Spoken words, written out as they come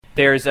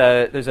There's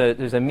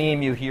a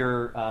meme you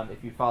hear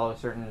if you follow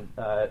certain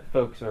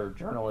folks or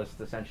journalists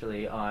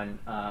essentially on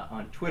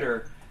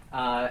Twitter,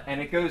 and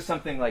it goes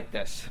something like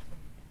this: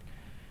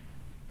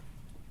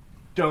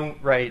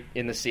 don't write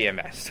in the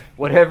CMS.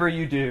 Whatever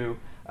you do,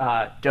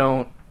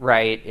 don't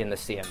write in the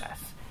CMS.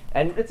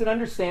 And it's an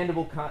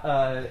understandable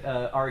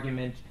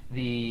argument.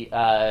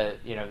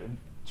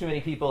 Too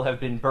many people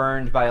have been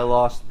burned by a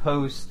lost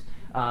post.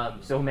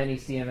 So many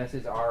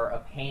CMSs are a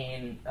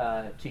pain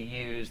to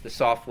use. The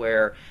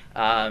software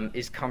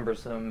is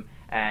cumbersome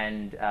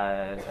and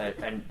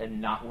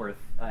not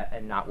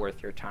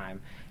worth your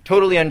time.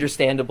 Totally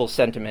understandable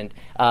sentiment,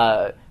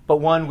 but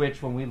one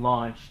which, when we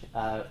launched,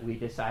 we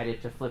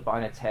decided to flip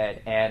on its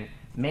head and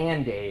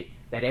mandate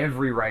that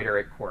every writer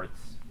at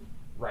Quartz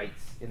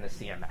writes in the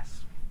CMS.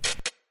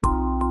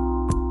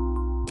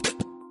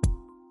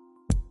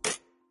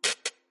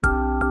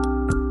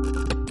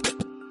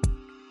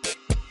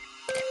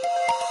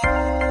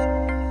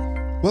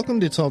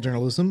 Welcome to It's All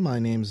Journalism. My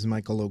name is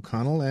Michael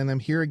O'Connell, and I'm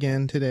here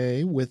again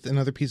today with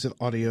another piece of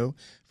audio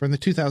from the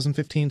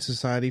 2015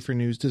 Society for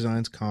News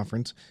Designs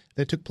conference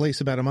that took place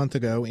about a month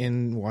ago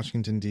in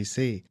Washington,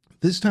 D.C.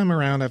 This time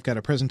around, I've got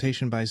a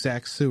presentation by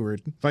Zach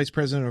Seward, Vice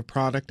President of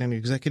Product and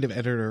Executive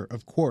Editor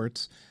of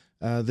Quartz,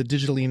 the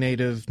digitally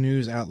native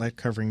news outlet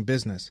covering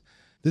business.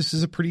 This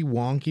is a pretty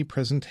wonky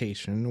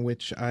presentation,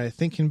 which I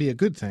think can be a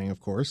good thing, of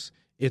course.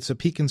 It's a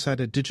peek inside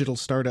a digital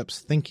startup's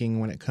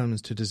thinking when it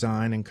comes to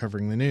design and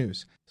covering the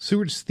news.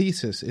 Seward's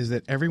thesis is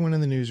that everyone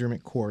in the newsroom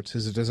at Quartz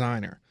is a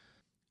designer.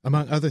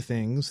 Among other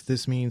things,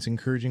 this means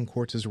encouraging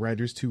Quartz's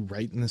writers to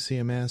write in the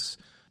CMS,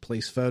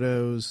 place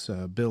photos,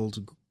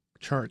 build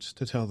charts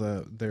to tell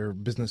their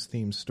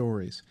business-themed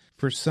stories.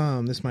 For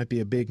some, this might be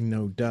a big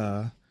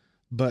no-duh,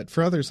 but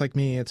for others like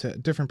me, it's a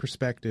different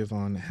perspective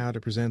on how to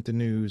present the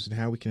news and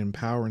how we can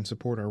empower and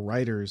support our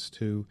writers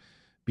to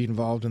be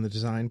involved in the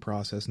design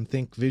process and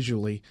think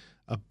visually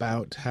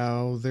about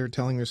how they're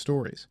telling their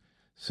stories.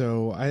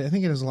 So I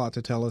think it has a lot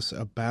to tell us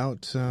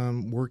about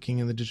working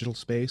in the digital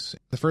space.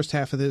 The first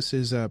half of this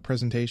is a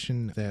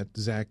presentation that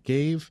Zach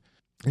gave,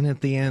 and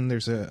at the end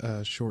there's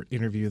a short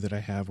interview that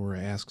I have where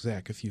I ask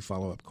Zach a few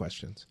follow-up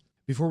questions.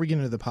 Before we get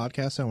into the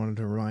podcast, I wanted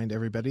to remind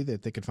everybody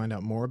that they could find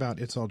out more about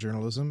It's All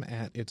Journalism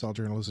at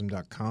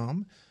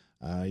itsalljournalism.com.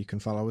 You can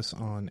follow us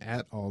on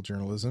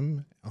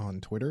 @alljournalism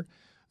on Twitter.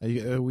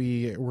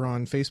 We're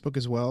on Facebook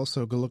as well,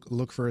 so go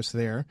look for us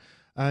there.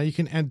 You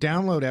can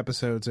download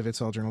episodes of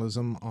It's All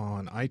Journalism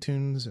on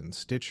iTunes and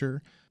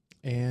Stitcher,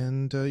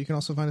 and you can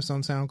also find us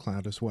on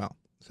SoundCloud as well.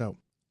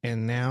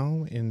 And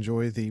now,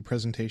 enjoy the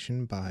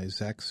presentation by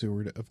Zach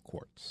Seward of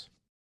Quartz.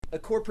 A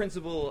core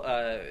principle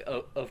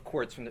of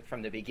Quartz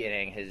from the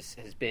beginning has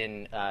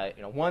been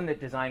one, that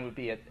design would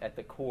be at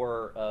the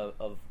core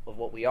of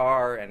what we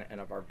are and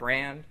of our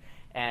brand.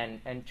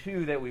 And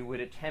two, that we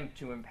would attempt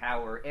to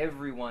empower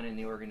everyone in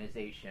the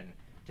organization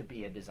to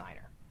be a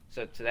designer.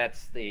 So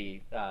that's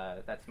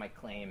my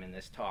claim in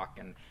this talk,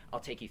 and I'll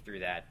take you through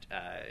that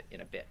in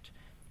a bit.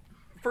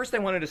 First, I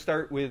wanted to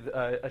start with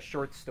a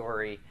short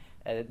story.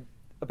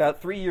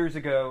 About 3 years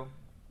ago,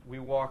 we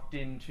walked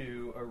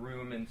into a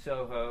room in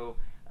Soho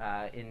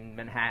in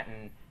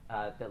Manhattan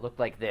that looked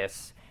like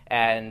this.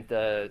 And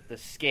the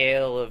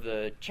scale of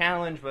the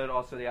challenge, but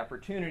also the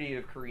opportunity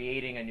of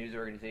creating a news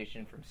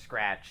organization from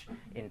scratch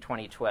in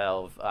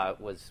 2012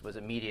 was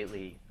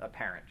immediately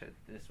apparent.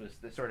 This was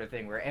the sort of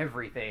thing where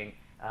everything,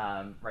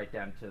 right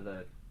down to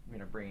the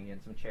bringing in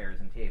some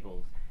chairs and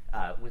tables,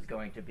 was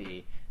going to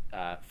be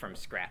from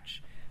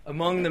scratch.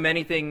 Among the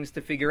many things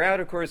to figure out,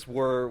 of course,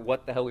 were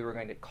what the hell we were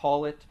going to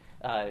call it.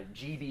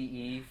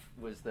 GBE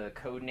was the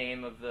code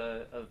name of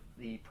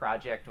the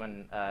project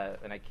when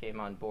I came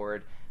on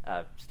board.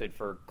 Stood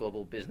for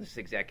Global Business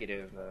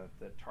Executive,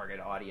 the target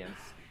audience.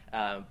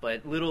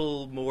 But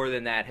little more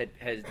than that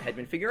had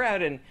been figured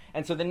out,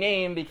 and so the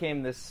name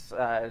became this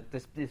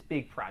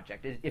big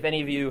project. If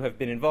any of you have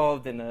been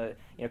involved in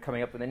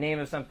coming up with a name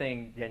of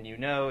something, then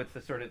it's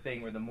the sort of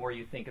thing where the more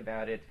you think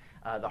about it,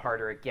 the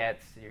harder it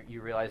gets.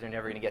 You realize you're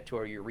never going to get to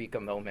a eureka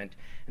moment,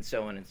 and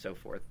so on and so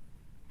forth.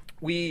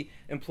 We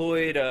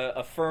employed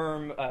a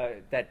firm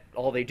that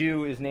all they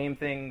do is name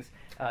things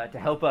to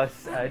help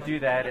us do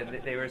that,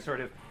 and they were sort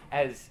of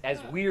as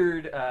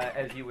weird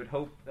as you would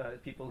hope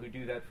people who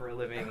do that for a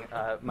living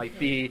might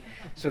be.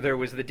 So there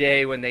was the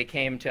day when they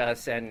came to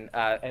us and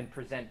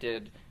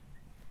presented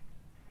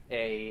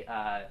a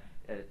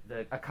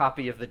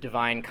copy of the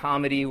Divine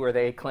Comedy where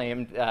they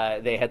claimed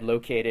they had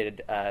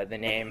located the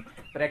name.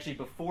 But actually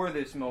before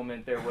this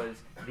moment, there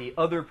was the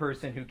other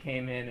person who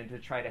came in and to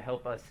try to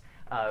help us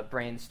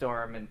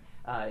brainstorm, and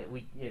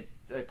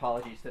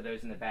apologies to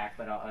those in the back,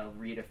 but I'll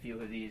read a few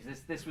of these.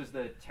 This was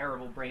the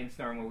terrible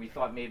brainstorm where we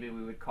thought maybe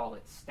we would call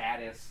it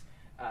Status,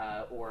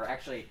 or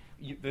actually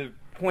the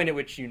point at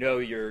which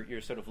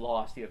you're sort of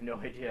lost, you have no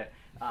idea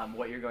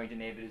what you're going to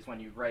name it, is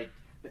when you write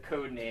the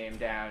code name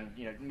down.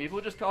 Maybe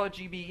we'll just call it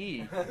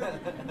GBE.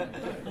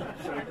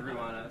 Sort of grew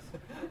on us.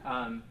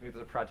 There's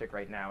a project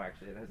right now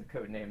actually that has a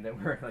code name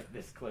that we're like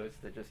this close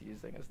to just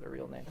using as the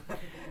real name.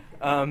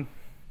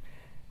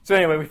 So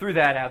anyway, we threw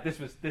that out. This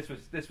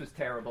was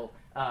terrible,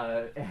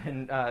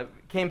 and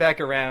came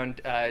back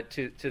around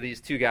to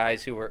these two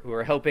guys who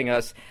were helping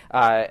us.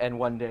 And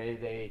one day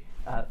they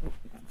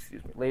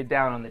laid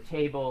down on the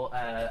table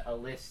a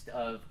list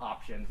of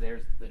options.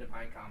 There's the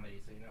Divine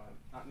Comedy, so I'm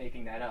not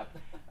making that up.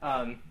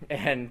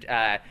 And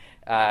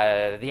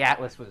the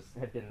Atlas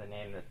had been the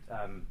name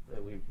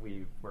that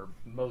we were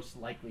most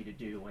likely to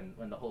do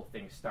when the whole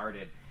thing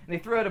started. And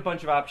they threw out a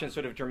bunch of options,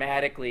 sort of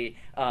dramatically,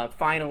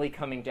 finally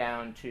coming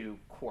down to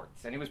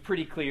Quartz. And it was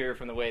pretty clear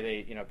from the way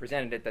they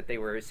presented it that they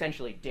were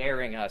essentially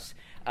daring us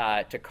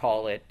to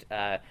call it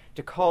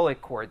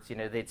Quartz.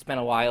 They'd spent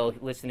a while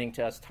listening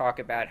to us talk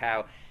about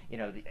how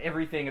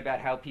everything about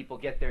how people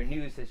get their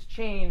news has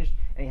changed,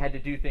 and you had to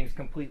do things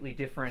completely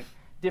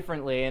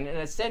differently. And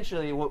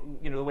essentially,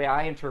 the way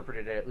I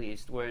interpreted it, at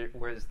least,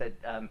 was that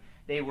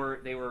they were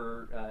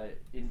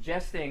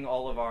ingesting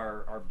all of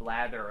our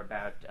blather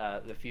about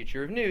the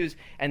future of news,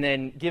 and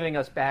then giving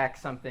us back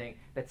something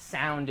that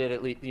sounded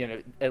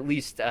at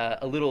least a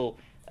little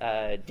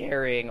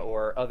daring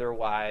or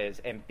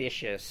otherwise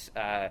ambitious,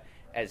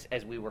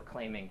 as we were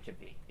claiming to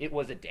be. It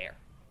was a dare.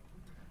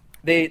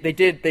 They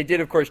did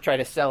of course try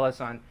to sell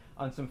us on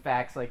some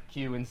facts like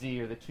Q and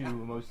Z are the two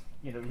most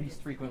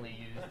least frequently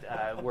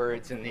used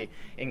words in the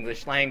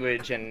English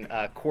language, and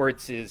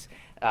quartz is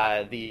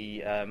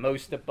the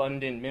most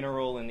abundant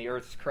mineral in the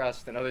Earth's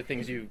crust, and other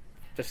things you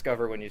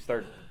discover when you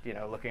start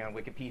looking on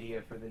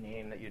Wikipedia for the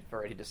name that you'd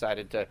already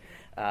decided to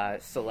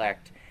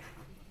select.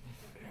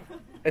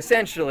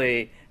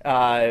 Essentially,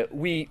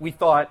 we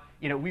thought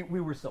we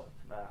were sold.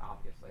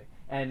 Obviously,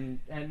 and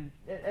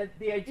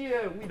the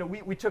idea,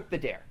 we took the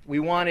dare. We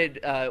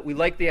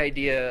liked the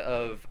idea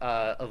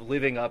of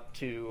living up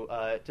to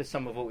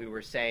some of what we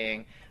were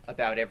saying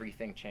about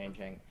everything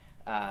changing.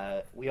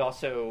 We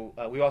also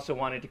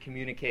wanted to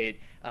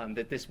communicate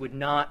that this would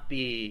not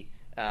be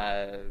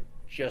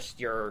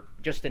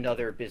just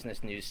another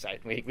business news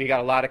site. We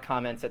got a lot of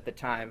comments at the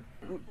time.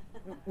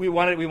 We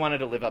wanted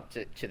to live up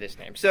to this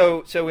name.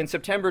 So in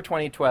September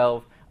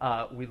 2012,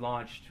 we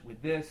launched with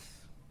this,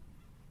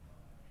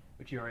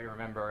 which you already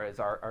remember as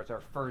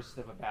our first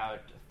of about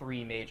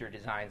 3 major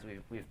designs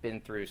we've been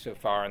through so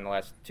far in the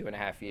last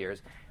 2.5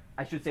 years.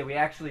 I should say we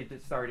actually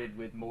started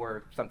with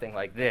something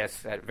like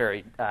this, a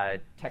very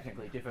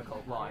technically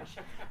difficult launch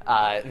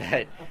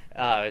that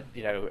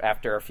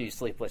after a few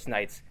sleepless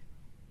nights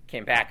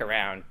came back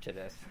around to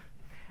this.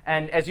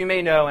 And as you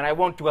may know, and I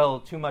won't dwell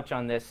too much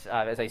on this,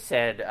 as I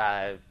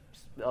said,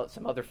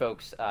 some other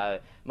folks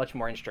much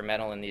more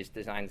instrumental in these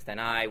designs than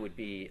I would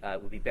be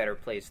better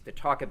placed to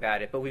talk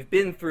about it. But we've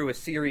been through a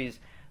series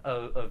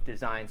of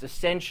designs,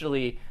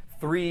 essentially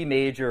 3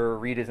 major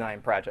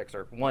redesign projects,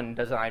 or 1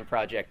 design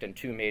project and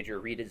 2 major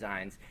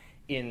redesigns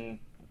in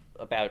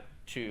about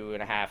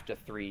 2.5 to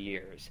 3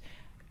 years.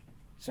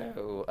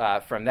 So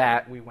from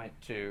that, we went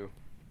to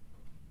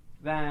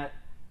that,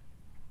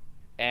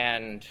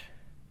 and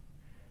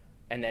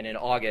then in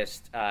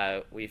August,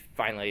 we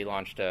finally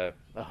launched a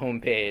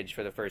homepage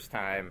for the first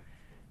time,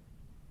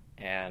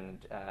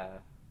 and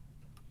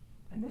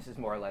this is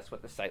more or less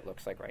what the site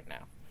looks like right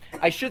now.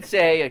 I should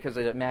say, because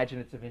I imagine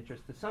it's of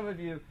interest to some of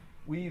you,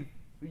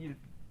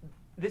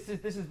 this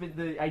has been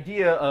the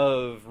idea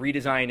of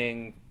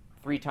redesigning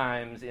 3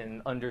 times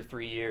in under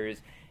 3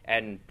 years,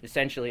 and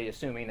essentially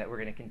assuming that we're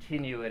going to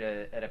continue at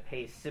a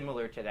pace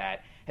similar to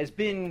that, has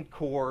been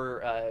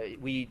core.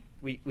 We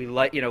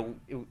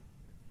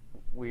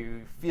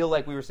feel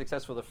like we were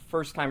successful the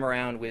first time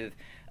around with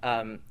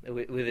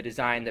a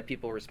design that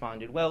people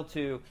responded well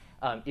to.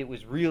 It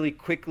was really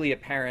quickly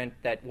apparent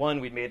that 1,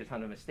 we'd made a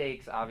ton of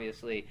mistakes,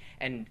 obviously,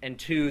 and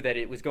 2, that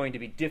it was going to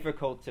be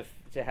difficult to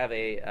have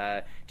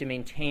to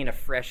maintain a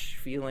fresh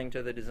feeling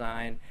to the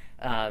design.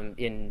 I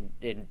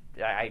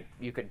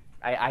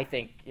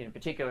think in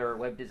particular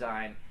web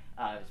design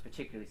is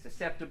particularly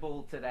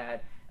susceptible to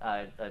that.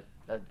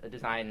 A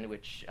design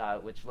which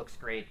looks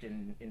great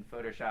in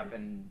Photoshop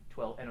and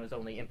it was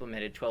only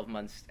implemented 12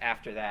 months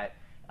after that.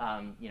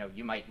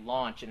 You might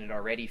launch and it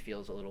already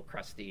feels a little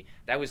crusty.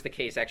 That was the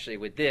case actually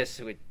with this.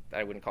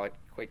 I wouldn't call it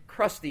quite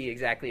crusty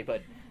exactly,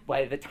 but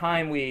by the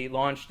time we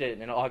launched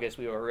it in August,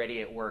 we were already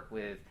at work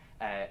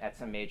at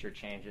some major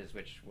changes,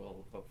 which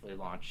we'll hopefully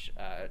launch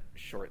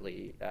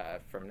shortly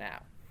from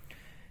now.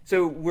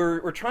 So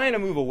we're trying to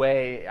move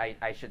away,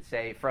 I should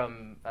say,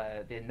 from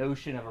the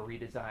notion of a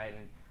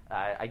redesign.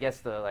 I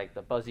guess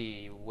the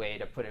buzzy way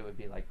to put it would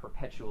be like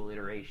perpetual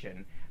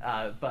iteration.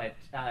 But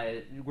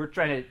we're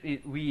trying to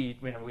we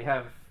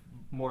have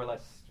more or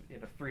less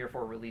 3 or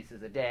 4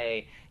 releases a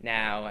day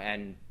now,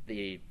 and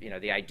the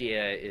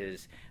idea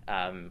is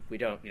we're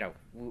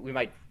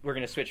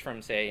going to switch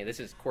from, say,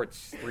 this is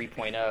Quartz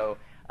 3.0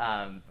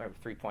 or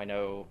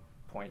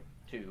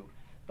 3.0.2,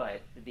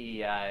 but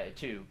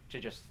to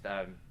just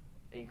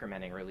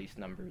incrementing release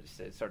numbers,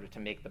 sort of to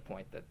make the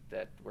point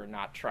that we're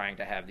not trying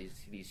to have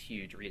these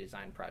huge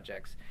redesign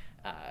projects.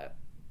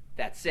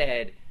 That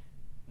said,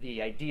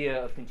 the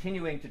idea of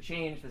continuing to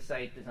change the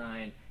site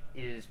design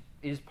is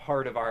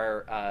part of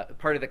our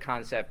part of the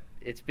concept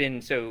it's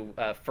been so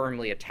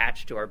firmly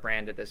attached to our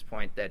brand at this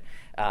point that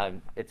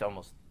it's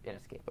almost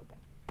inescapable.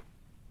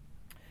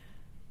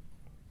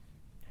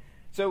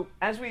 So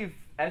as we've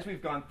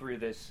gone through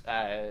this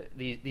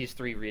these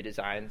three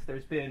redesigns,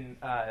 there's been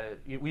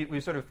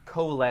we've sort of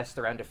coalesced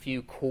around a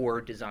few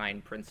core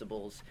design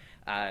principles.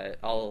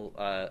 I'll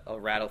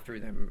rattle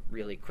through them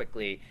really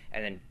quickly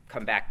and then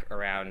come back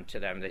around to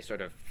them. They sort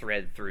of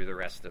thread through the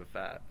rest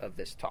of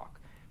this talk.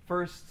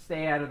 First,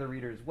 stay out of the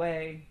reader's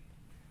way.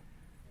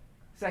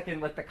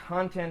 Second, let the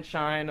content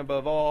shine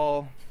above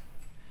all.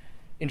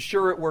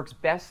 Ensure it works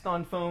best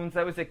on phones.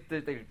 That was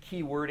the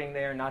key wording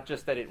there, not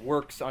just that it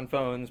works on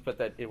phones, but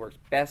that it works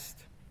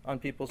best on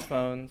people's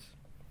phones.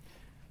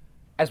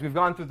 As we've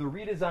gone through the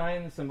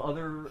redesign, some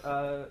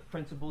other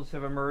principles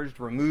have emerged.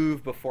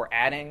 Remove before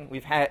adding.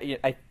 We've had,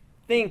 I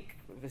think,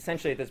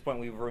 essentially at this point,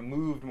 we've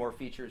removed more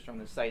features from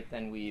the site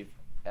than we've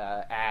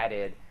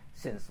added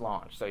since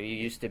launch. So you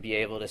used to be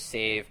able to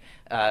save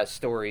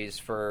stories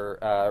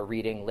for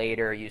reading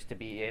later. You used to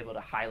be able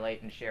to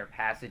highlight and share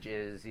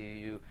passages.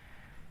 You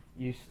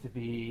used to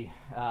be,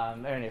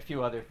 and a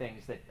few other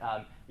things that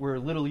were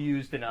little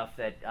used enough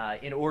that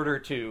in order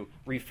to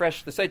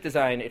refresh the site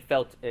design, it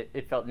felt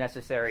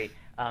necessary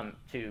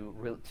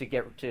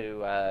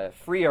to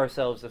free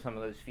ourselves of some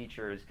of those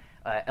features.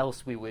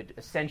 Else we would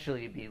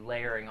essentially be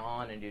layering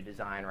on a new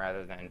design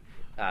rather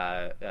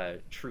than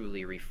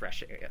truly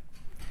refreshing it.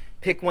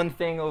 Pick one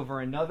thing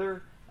over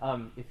another.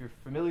 If you're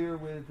familiar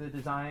with the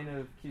design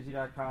of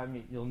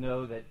QZ.com, you'll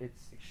know that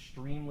it's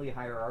extremely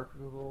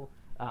hierarchical.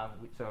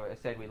 So I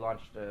said we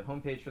launched a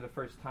homepage for the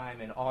first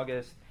time in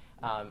August.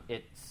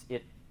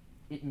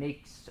 It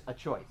makes a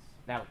choice.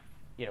 Now,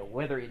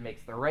 whether it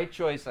makes the right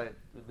choice, I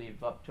would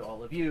leave up to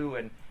all of you,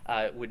 and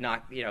would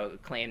not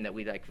claim that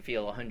we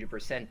feel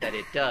 100% that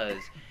it does.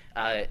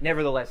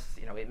 Nevertheless,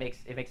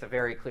 it makes a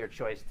very clear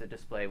choice to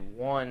display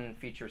one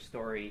feature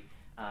story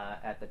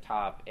at the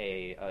top,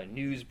 a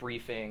news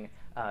briefing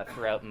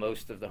throughout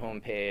most of the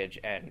homepage,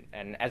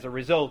 and as a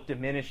result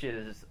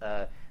diminishes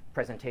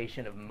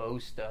presentation of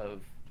most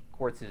of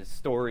Quartz's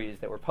stories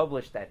that were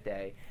published that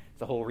day. It's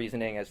the whole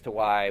reasoning as to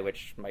why,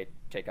 which might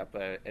take up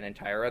an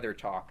entire other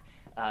talk.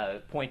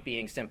 Point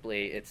being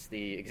simply, it's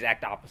the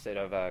exact opposite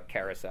of a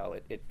carousel.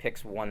 It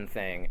picks one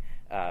thing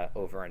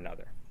over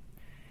another.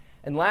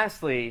 And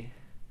lastly,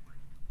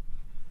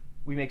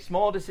 we make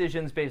small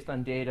decisions based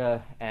on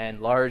data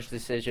and large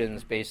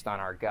decisions based on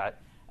our gut.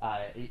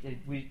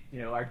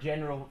 Our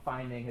general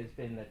finding has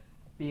been that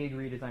big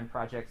redesign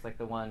projects like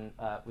the one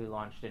we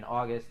launched in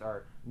August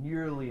are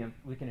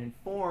we can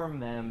inform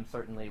them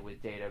certainly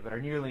with data, but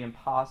are nearly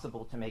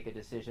impossible to make a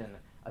decision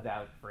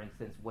about, for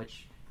instance, what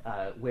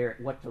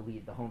to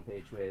lead the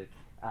homepage with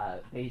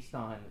based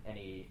on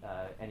any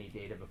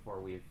data before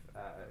we've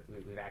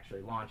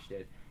actually launched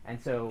it.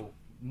 And so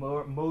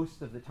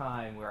most of the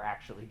time we're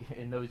actually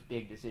in those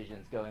big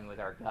decisions going with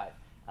our gut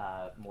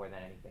more than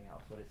anything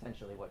else. But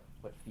essentially what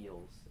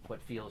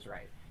feels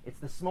right. It's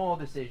the small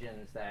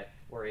decisions that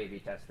we're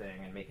A/B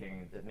testing and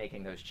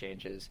making those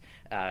changes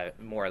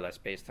more or less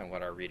based on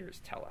what our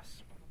readers tell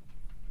us.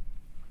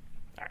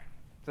 All right.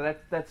 So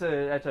that's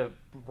a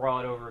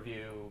broad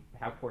overview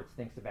how Quartz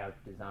thinks about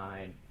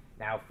design.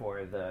 Now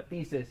for the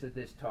thesis of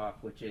this talk,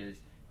 which is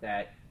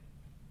that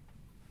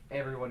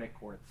everyone at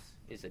Quartz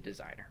is a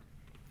designer.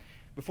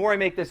 Before I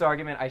make this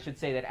argument, I should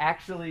say that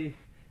actually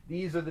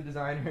these are the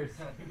designers.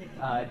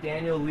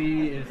 Daniel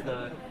Lee is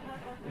the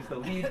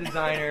lead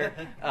designer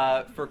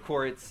for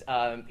Quartz.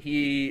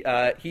 He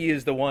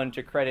is the one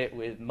to credit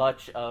with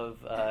much of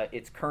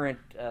its current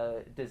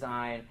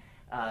design.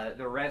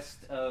 The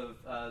rest of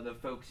the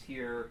folks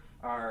here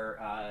are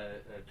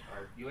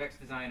our UX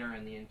designer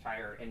and the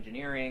entire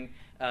engineering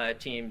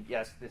team.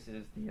 Yes, this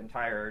is the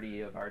entirety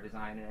of our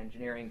design and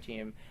engineering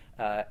team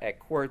at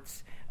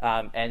Quartz.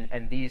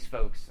 And these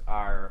folks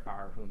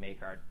are who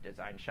make our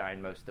design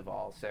shine most of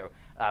all. So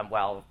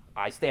while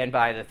I stand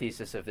by the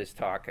thesis of this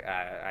talk,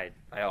 I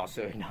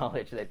also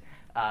acknowledge that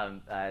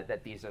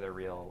that these are the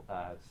real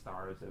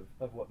stars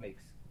of what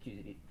makes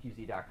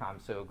QZ.com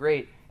so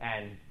great,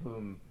 and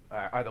whom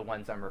are the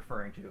ones I'm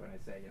referring to when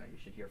I say you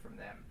should hear from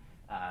them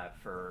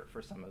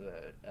for some of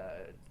the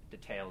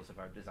details of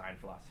our design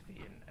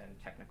philosophy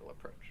and technical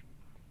approach.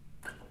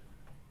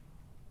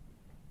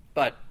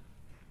 But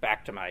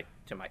back to my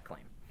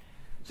claim.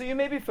 So you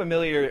may be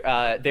familiar.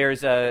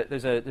 There's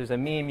a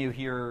meme you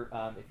hear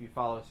if you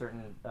follow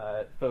certain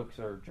folks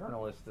or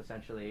journalists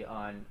essentially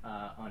on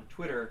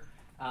Twitter,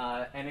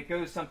 and it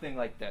goes something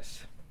like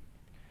this: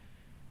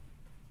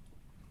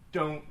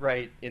 don't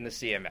write in the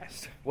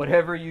CMS.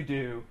 Whatever you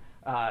do,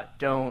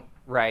 don't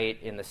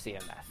write in the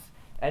CMS.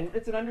 And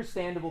it's an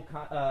understandable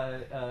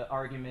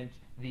argument.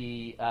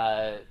 Too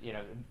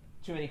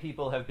many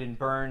people have been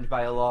burned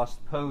by a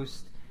lost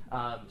post.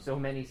 So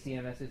many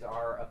CMSs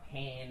are a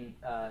pain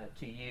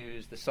to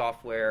use. The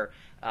software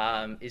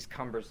is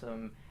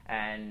cumbersome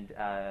and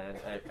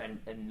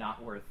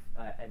not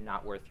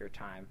worth your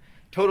time.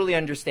 Totally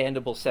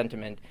understandable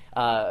sentiment,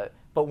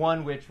 but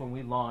one which, when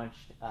we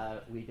launched,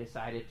 we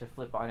decided to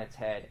flip on its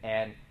head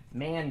and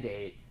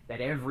mandate that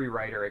every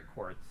writer at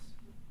Quartz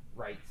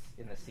writes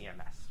in the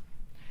CMS.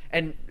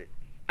 And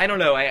I don't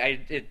know.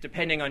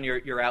 Depending on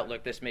your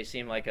outlook, this may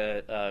seem like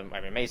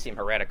it may seem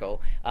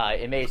heretical.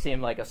 It may seem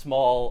like a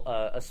small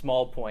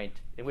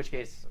point. In which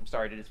case, I'm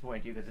sorry to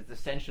disappoint you because it's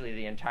essentially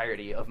the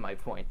entirety of my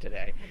point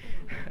today.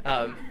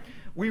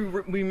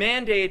 We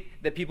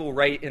mandate that people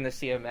write in the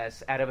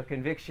CMS out of a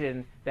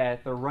conviction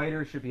that the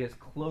writer should be as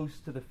close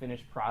to the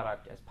finished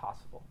product as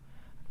possible.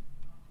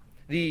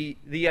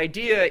 The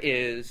idea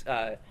is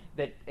that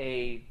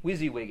a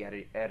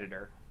WYSIWYG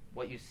editor,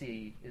 what you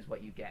see is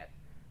what you get,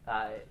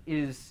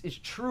 is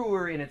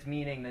truer in its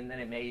meaning than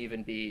it may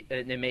even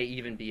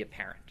be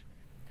apparent.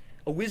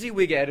 A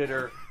WYSIWYG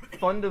editor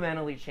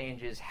fundamentally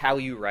changes how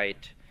you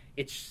write.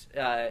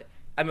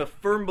 I'm a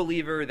firm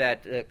believer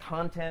that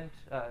content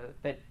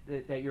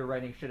that you're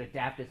writing should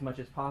adapt as much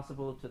as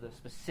possible to the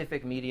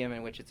specific medium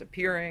in which it's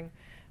appearing.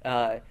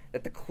 That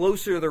the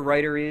closer the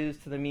writer is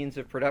to the means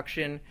of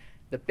production,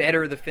 the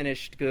better the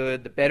finished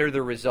good, the better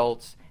the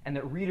results, and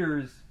that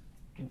readers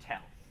can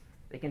tell.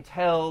 They can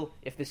tell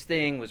if this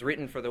thing was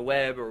written for the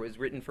web or was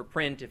written for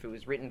print, if it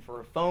was written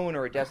for a phone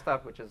or a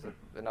desktop, which is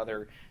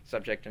another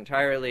subject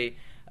entirely.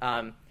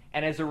 And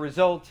as a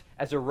result,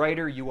 as a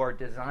writer, you are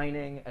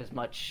designing as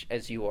much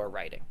as you are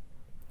writing.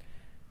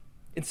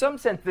 In some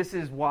sense, this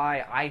is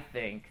why I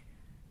think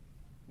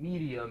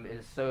Medium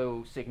is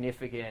so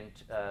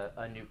significant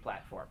a new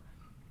platform.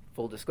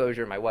 Full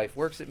disclosure, my wife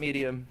works at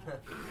Medium.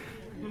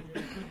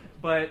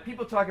 But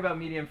people talk about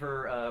Medium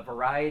for a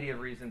variety of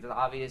reasons.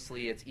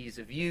 Obviously, its ease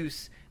of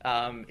use,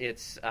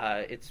 its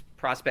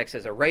prospects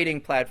as a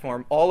writing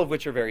platform, all of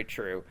which are very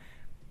true.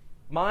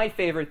 My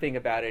favorite thing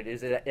about it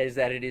is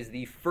that it is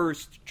the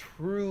first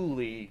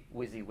truly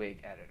WYSIWYG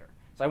editor.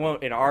 So I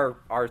won't. In our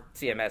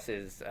CMS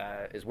is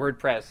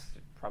WordPress.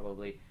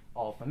 Probably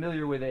all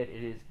familiar with it.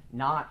 It is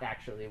not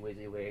actually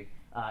WYSIWYG,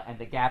 and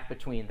the gap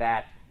between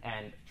that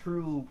and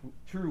true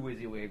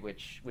WYSIWYG,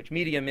 which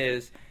Medium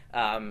is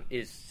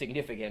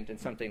significant and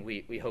something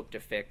we hope to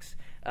fix.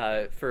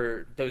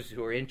 For those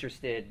who are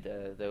interested,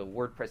 the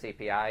WordPress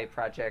API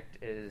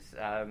project is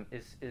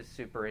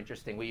super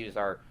interesting. We use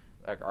our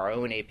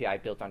own API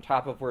built on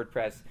top of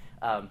WordPress,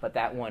 but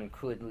that one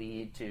could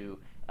lead to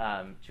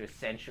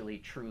essentially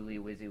truly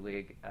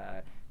WYSIWYG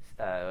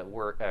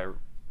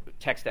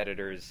text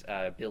editors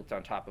built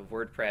on top of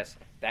WordPress.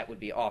 That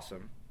would be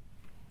awesome.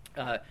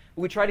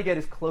 We try to get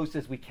as close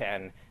as we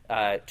can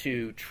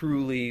to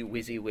truly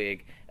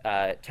WYSIWYG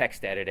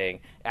text editing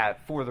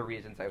for the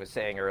reasons I was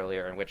saying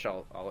earlier, and which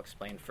I'll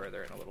explain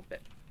further in a little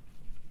bit.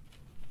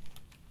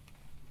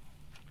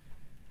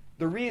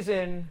 The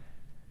reason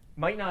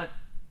might not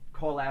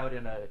call out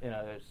in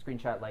a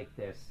screenshot like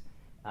this,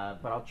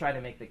 but I'll try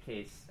to make the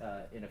case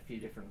in a few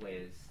different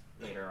ways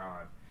later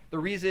on. The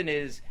reason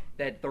is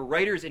that the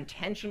writer's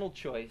intentional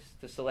choice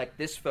to select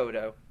this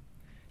photo,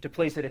 to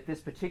place it at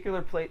this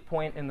particular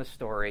point in the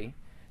story,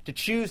 to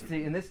choose to,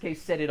 in this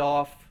case, set it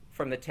off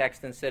from the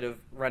text instead of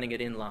running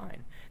it in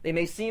line. They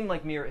may seem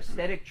like mere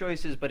aesthetic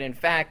choices, but in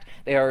fact,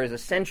 they are as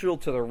essential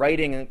to the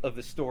writing of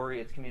the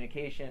story, its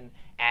communication,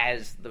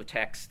 as the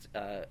text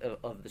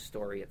of the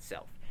story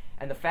itself.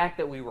 And the fact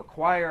that we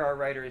require our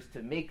writers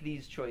to make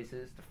these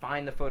choices, to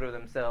find the photo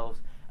themselves,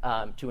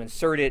 to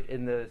insert it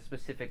in the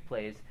specific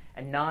place,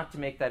 and not to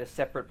make that a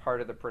separate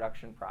part of the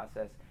production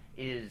process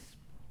is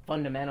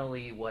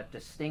fundamentally what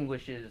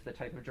distinguishes the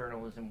type of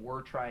journalism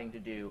we're trying to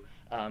do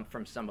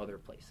from some other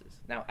places.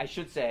 Now, I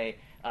should say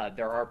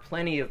there are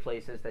plenty of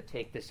places that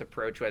take this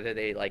approach, whether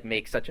they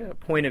make such a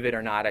point of it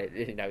or not.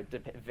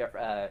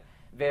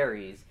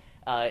 Varies.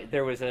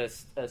 There was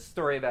a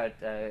story about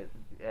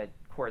at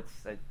Quartz.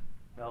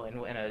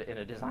 In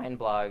a design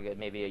blog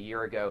maybe a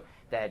year ago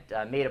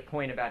that made a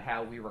point about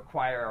how we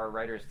require our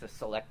writers to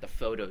select the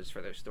photos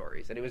for their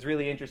stories. And it was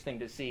really interesting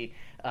to see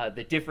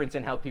the difference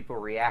in how people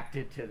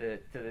reacted to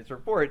this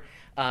report.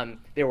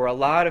 There were a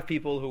lot of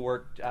people who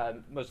worked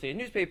mostly in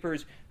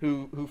newspapers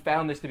who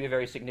found this to be a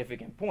very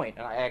significant point.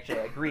 And I actually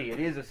agree, it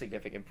is a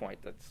significant point.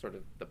 That's sort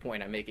of the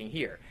point I'm making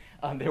here.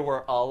 There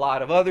were a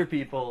lot of other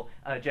people,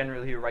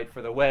 generally who write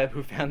for the web,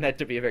 who found that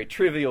to be a very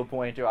trivial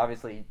point, who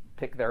obviously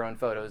pick their own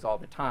photos all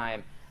the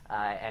time,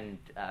 and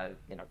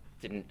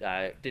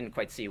didn't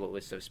quite see what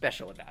was so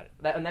special about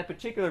it. On that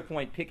particular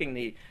point, picking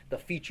the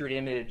featured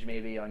image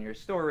maybe on your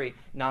story,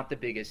 not the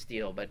biggest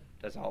deal, but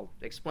as I'll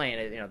explain,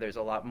 there's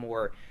a lot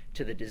more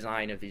to the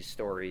design of these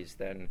stories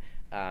than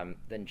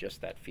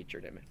just that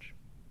featured image.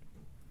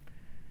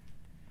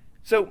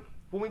 So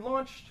when we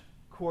launched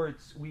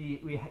Quartz, we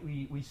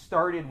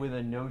started with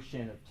a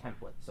notion of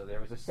templates. So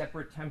there was a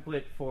separate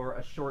template for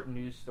a short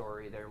news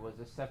story. There was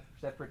a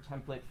separate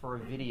template for a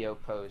video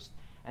post,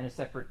 and a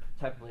separate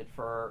template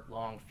for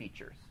long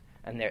features,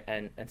 and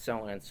so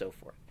on and so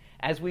forth.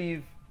 As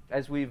we've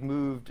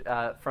moved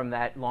from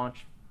that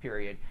launch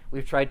period,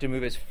 we've tried to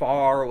move as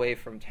far away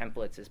from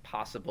templates as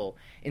possible,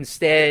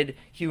 instead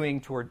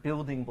hewing toward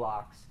building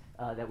blocks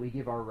that we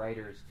give our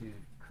writers to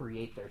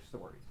create their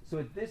stories. So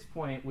at this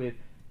point, with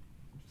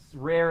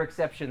rare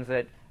exceptions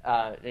that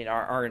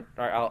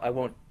I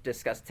won't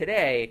discuss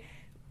today,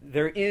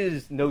 there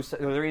is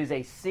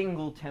a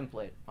single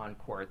template on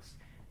Quartz,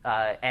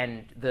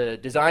 and the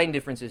design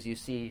differences you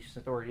see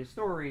story to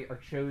story are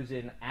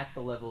chosen at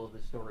the level of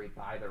the story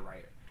by the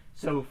writer.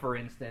 So, for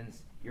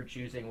instance, you're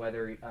choosing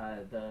whether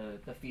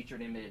the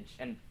featured image,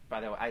 and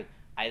by the way,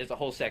 there's a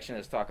whole section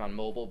of this talk on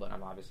mobile, but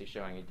I'm obviously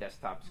showing a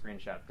desktop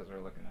screenshot because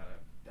we're looking at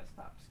a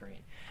desktop screen.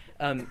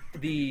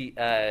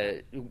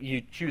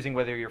 You choosing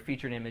whether your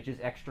featured image is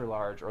extra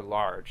large or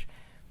large.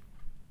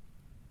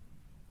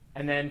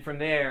 And then from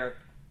there,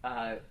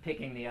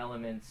 picking the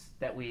elements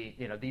that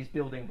these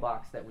building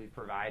blocks that we've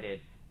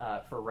provided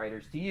for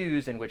writers to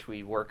use, in which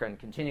we work on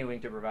continuing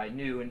to provide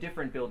new and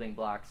different building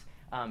blocks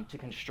to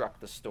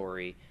construct the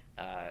story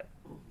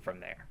from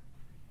there.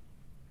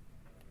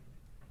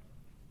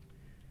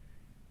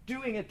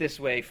 Doing it this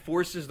way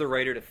forces the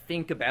writer to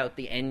think about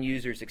the end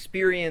user's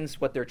experience,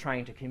 what they're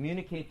trying to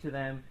communicate to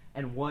them,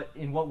 and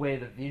in what way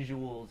the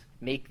visuals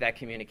make that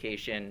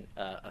communication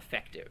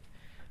effective.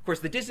 Of course,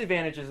 the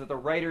disadvantage is that the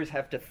writers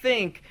have to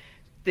think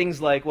things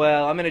like,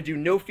 well, I'm going to do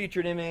no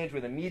featured image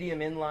with a medium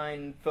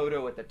inline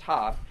photo at the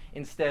top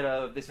instead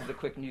of this is a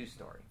quick news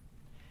story.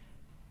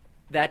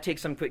 That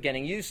takes some quick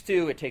getting used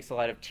to. It takes a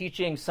lot of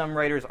teaching. Some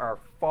writers are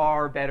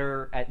far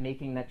better at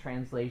making that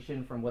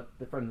translation from what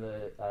they're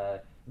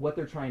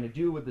trying to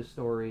do with the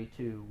story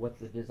to what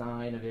the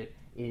design of it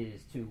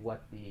is to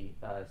what the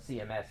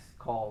CMS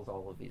calls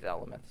all of these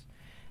elements.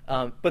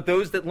 But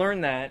those that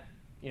learn that,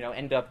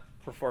 end up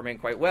performing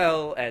quite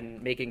well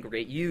and making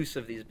great use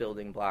of these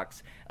building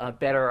blocks,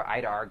 better,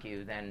 I'd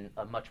argue, than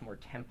a much more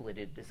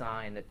templated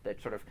design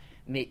that sort of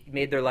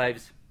made their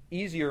lives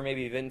easier,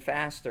 maybe even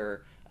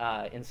faster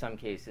in some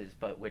cases,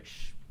 but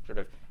which sort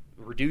of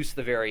reduce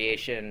the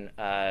variation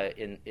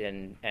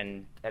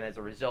and as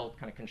a result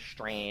kind of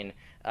constrain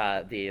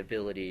the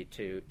ability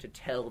to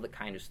tell the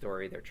kind of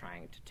story they're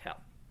trying to tell.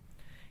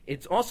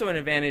 It's also an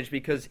advantage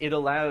because it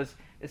allows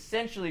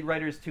essentially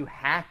writers to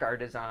hack our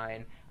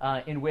design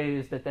in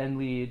ways that then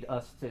lead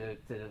us to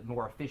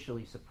more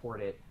officially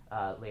support it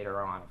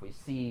later on. If we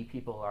see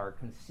people are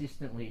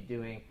consistently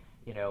doing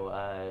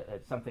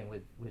something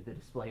with the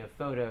display of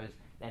photos,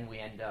 then we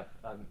end up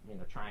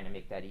trying to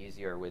make that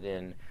easier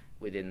within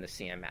the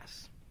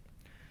CMS.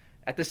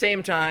 At the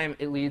same time,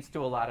 it leads to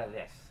a lot of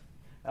this,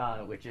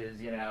 which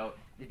is,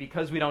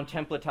 because we don't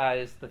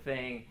templatize the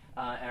thing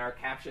and our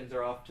captions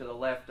are off to the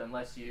left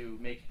unless you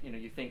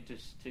you think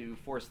to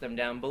force them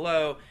down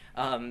below,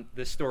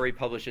 the story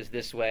publishes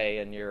this way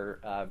and you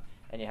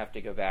have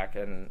to go back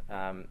and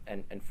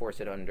force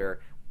it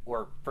under,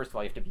 or first of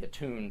all, you have to be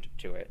attuned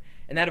to it.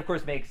 And that, of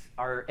course, makes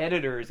our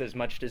editors as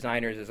much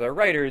designers as our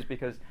writers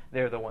because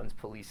they're the ones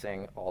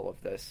policing all of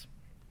this.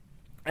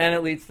 And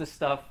it leads to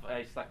stuff,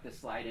 I stuck this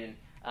slide in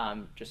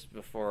just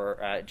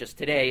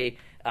today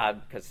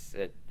because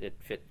it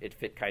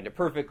fit kind of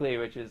perfectly,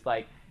 which is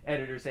like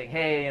editors saying,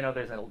 hey,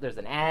 there's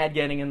an ad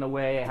getting in the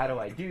way. How do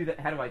I do that?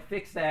 How do I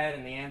fix that?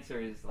 And the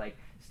answer is like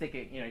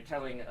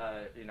telling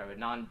a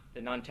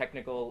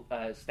non-technical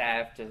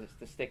staff to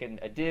stick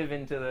a div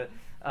into the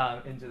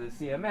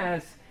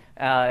CMS,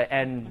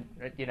 and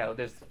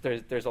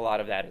there's a lot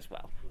of that as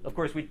well. Of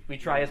course, we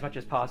try as much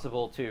as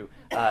possible to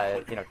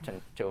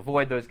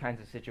avoid those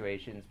kinds of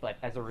situations, but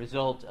as a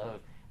result of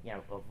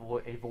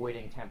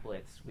avoiding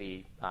templates,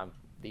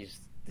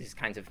 these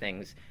kinds of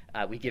things,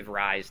 we give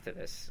rise to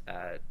this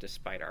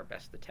despite our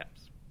best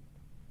attempts.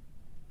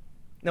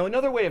 Now,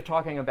 another way of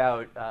talking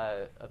about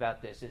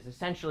this is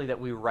essentially that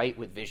we write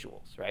with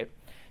visuals, right?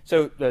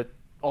 So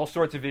all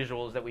sorts of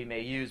visuals that we may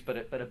use, but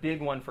a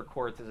big one for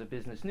Quartz as a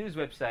business news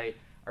website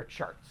are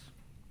charts.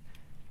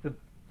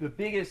 The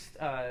biggest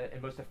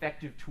and most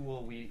effective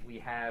tool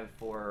we have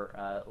for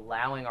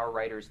allowing our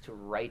writers to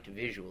write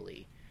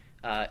visually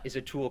is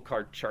a tool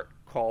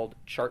called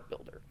Chart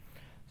Builder.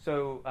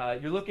 So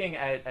you're looking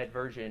at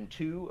version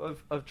 2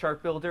 of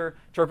Chart Builder.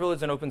 Chart Builder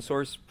is an open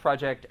source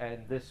project,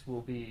 and this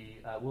we'll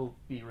be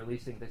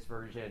releasing this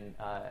version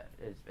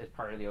as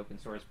part of the open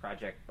source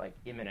project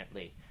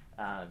imminently.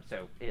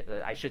 So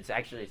I should say,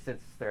 actually,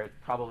 since there are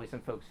probably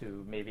some folks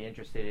who may be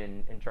interested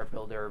in Chart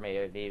Builder,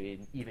 may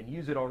even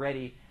use it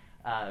already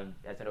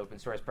as an open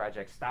source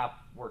project,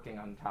 stop working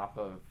on top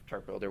of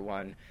Chart Builder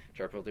 1.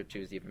 Chart Builder 2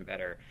 is even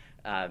better.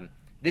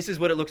 This is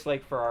what it looks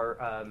like for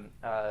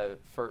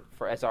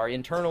as our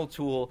internal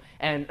tool,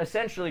 and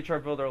essentially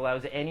Chart Builder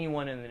allows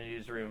anyone in the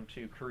newsroom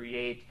to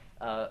create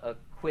a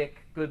quick,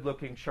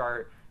 good-looking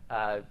chart,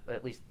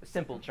 at least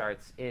simple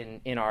charts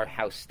in our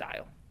house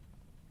style.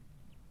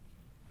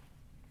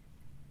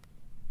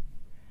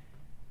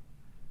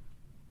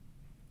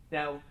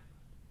 Now,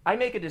 I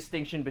make a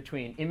distinction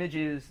between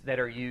images that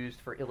are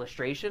used for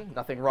illustration,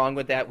 nothing wrong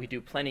with that, we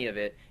do plenty of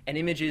it, and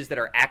images that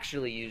are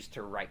actually used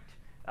to write.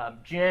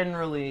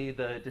 Generally,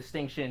 the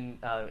distinction,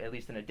 at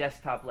least in a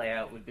desktop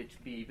layout, would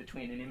be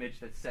between an image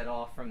that's set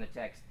off from the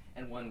text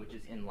and one which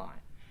is inline.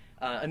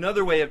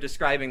 Another way of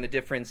describing the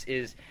difference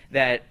is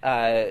that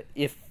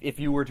if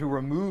you were to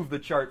remove the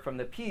chart from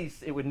the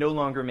piece, it would no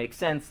longer make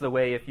sense the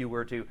way if you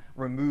were to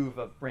remove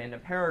a random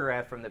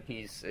paragraph from the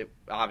piece, it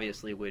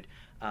obviously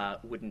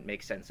wouldn't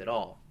make sense at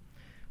all.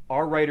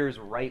 our writers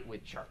write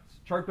with charts.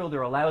 Chart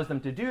Builder allows them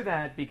to do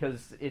that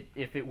because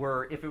if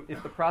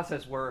the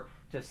process were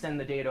to send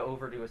the data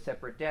over to a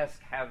separate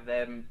desk, have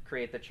them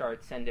create the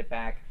chart, send it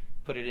back,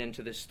 put it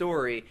into the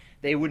story,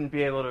 they wouldn't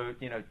be able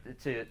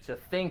to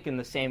think in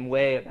the same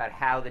way about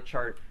how the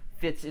chart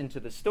fits into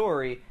the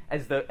story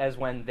as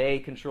when they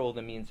control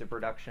the means of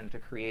production to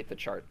create the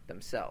chart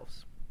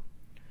themselves.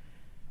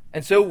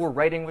 And so we're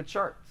writing with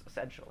charts,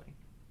 essentially.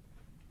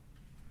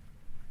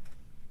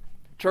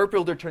 Chart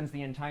Builder turns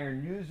the entire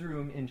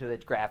newsroom into the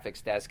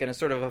graphics desk, and a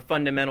sort of a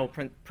fundamental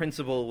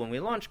principle when we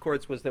launched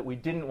Quartz was that we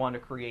didn't want to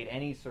create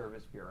any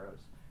service bureaus.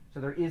 So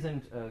there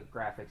isn't a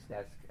graphics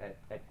desk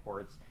at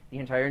Quartz. The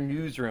entire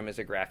newsroom is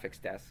a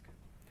graphics desk.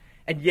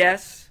 And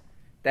yes,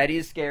 that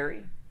is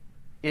scary.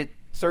 It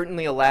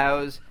certainly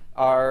allows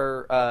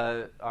our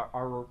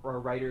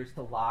writers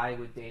to lie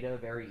with data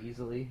very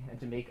easily and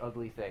to make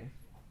ugly things.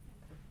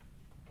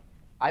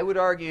 I would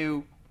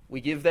argue we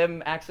give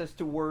them access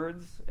to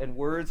words, and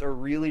words are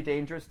really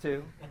dangerous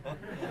too.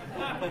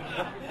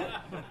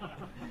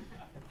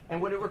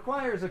 And what it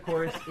requires, of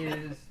course,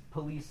 is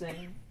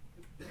policing.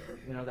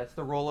 That's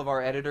the role of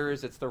our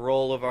editors. It's the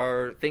role of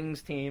our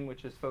things team,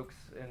 which is folks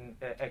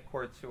at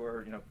Quartz who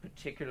are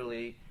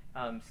particularly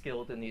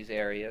skilled in these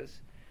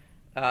areas.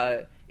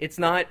 It's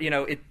not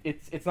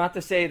it's not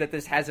to say that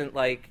this hasn't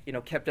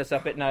kept us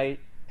up at night.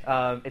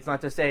 It's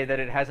not to say that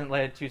it hasn't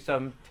led to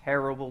some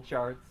terrible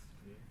charts.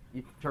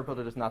 Chart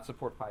Builder does not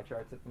support pie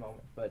charts at the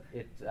moment, but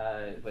it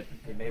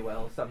may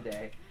well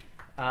someday.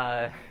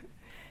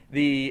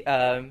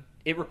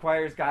 It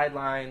requires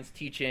guidelines,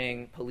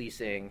 teaching,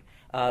 policing,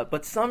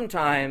 but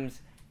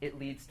sometimes it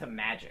leads to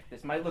magic.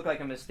 This might look like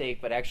a mistake,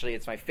 but actually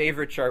it's my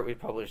favorite chart we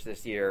published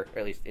this year, or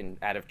at least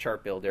out of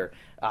Chart Builder.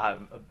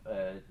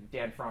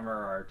 Dan Frommer,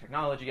 our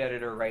technology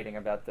editor, writing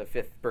about the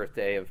 5th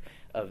birthday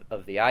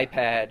of the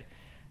iPad.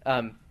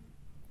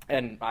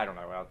 And I don't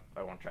know,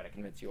 I won't try to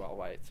convince you all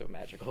why it's so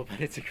magical,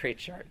 but it's a great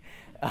chart.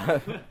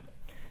 And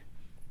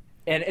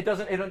it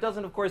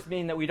doesn't, of course,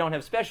 mean that we don't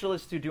have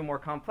specialists who do more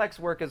complex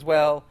work as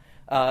well.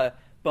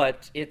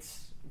 But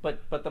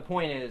the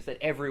point is that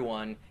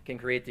everyone can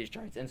create these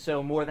charts, and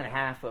so more than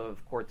half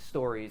of Quartz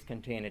stories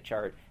contain a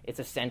chart. It's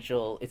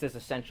essential. It's as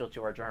essential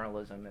to our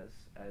journalism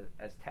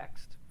as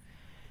text.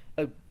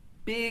 A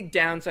big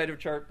downside of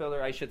Chart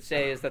Builder, I should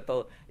say, is that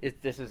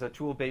this is a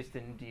tool based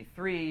in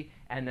D3,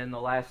 and then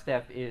the last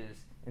step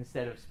is,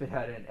 instead of spit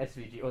out an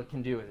SVG, well, it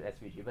can do an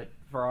SVG, but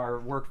for our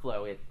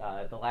workflow,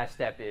 the last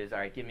step is, all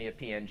right, give me a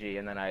PNG,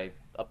 and then I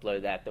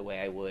upload that the way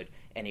I would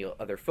any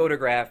other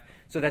photograph.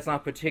 So that's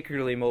not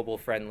particularly mobile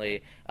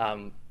friendly.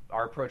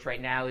 Our approach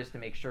right now is to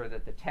make sure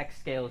that the text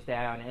scales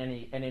down,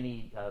 and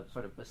any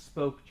sort of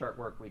bespoke chart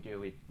work we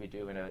do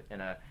in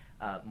a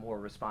more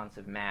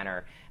responsive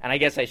manner. And I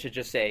guess I should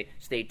just say,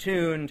 stay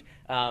tuned.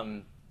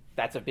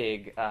 That's a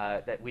big,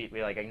 that we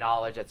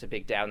acknowledge that's a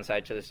big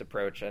downside to this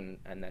approach, and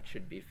that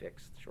should be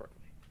fixed shortly.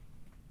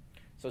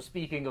 So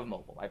speaking of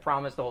mobile, I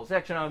promised a whole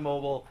section on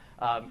mobile.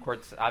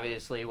 Quartz,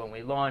 obviously, when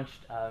we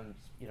launched,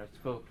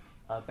 spoke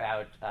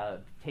about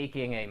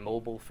taking a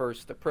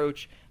mobile-first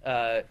approach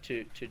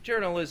to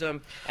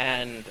journalism,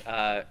 and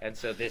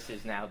so this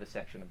is now the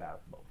section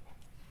about mobile.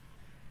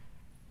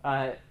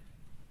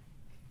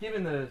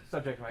 Given the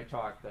subject of my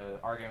talk, the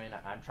argument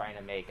I'm trying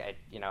to make, I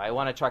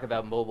want to talk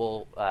about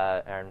mobile,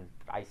 and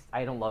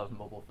I don't love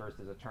mobile first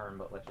as a term,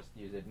 but let's just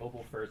use it,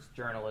 mobile first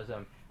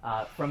journalism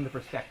from the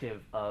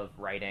perspective of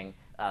writing,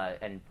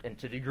 and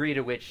to the degree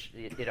to which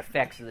it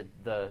affects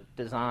the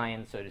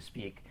design, so to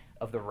speak,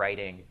 of the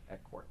writing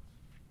at Quartz.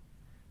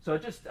 So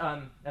just,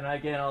 and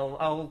again,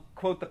 I'll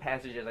quote the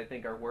passages I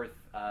think are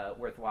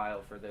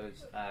worthwhile for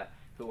those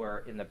who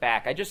are in the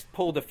back. I just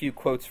pulled a few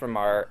quotes from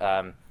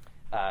our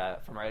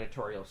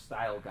editorial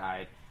style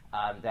guide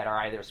that are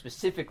either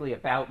specifically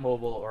about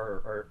mobile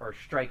or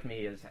strike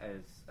me as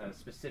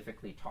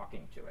specifically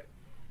talking to it.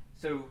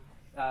 So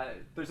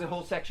there's a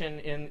whole section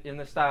in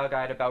the style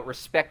guide about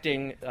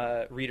respecting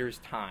readers'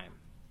 time.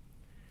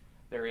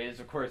 There is,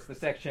 of course, the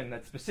section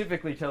that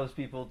specifically tells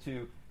people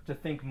to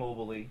think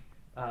mobily,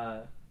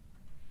 to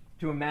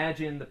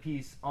imagine the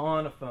piece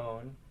on a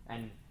phone,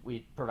 and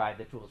we provide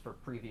the tools for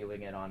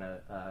previewing it on a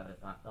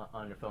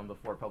phone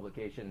before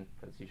publication,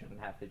 because you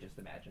shouldn't have to just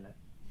imagine it.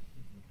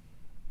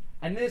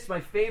 And this, my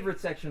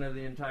favorite section of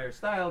the entire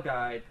style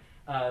guide,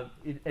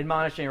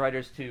 admonishing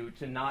writers to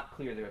not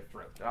clear their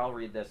throat. I'll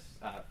read this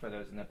for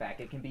those in the back.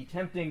 It can be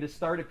tempting to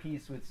start a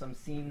piece with some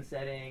scene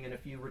setting and a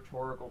few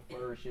rhetorical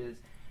flourishes.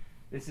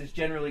 This is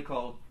generally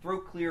called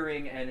throat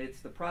clearing, and it's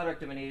the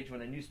product of an age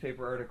when a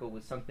newspaper article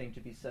was something to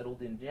be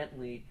settled in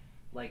gently,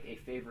 like a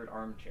favorite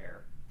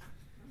armchair.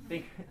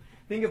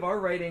 Think of our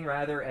writing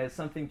rather as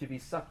something to be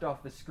sucked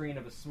off the screen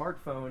of a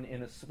smartphone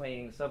in a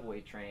swaying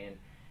subway train.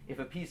 If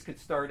a piece could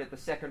start at the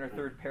second or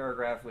third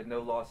paragraph with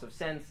no loss of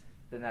sense,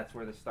 then that's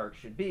where the start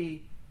should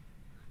be.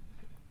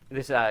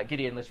 this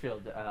Gideon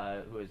Litchfield,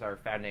 who is our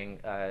founding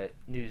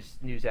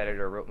news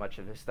editor, wrote much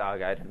of the style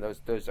guide, and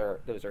those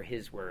are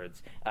his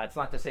words. It's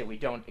not to say we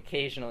don't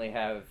occasionally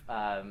have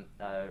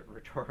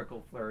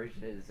rhetorical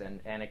flourishes and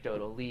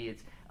anecdotal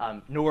leads,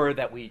 nor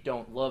that we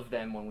don't love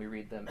them when we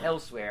read them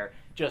elsewhere.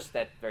 Just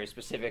that very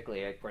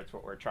specifically, of course,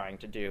 what we're trying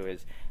to do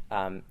is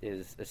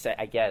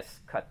I guess,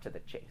 cut to the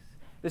chase.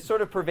 This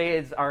sort of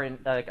pervades our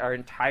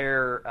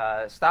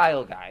entire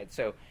style guide.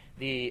 So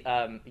the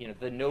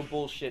no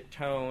bullshit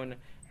tone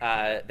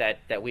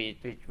that we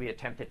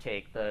attempt to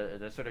take,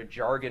 the sort of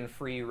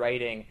jargon-free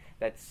writing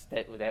that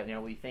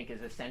we think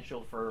is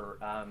essential for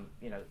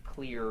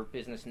clear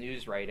business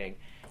news writing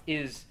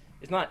is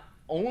not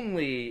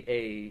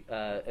only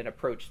an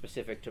approach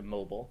specific to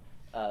mobile,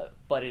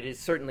 but it is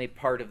certainly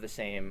part of the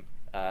same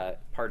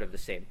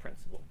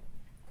principle.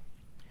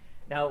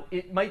 Now,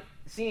 it might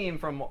seem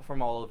from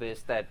all of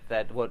this that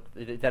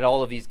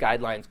all of these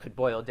guidelines could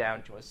boil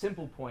down to a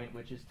simple point,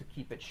 which is to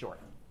keep it short.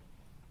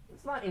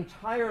 It's not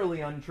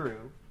entirely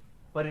untrue,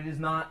 but it is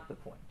not the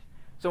point.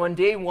 So on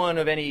day one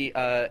of any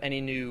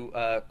new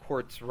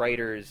Quartz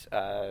writer's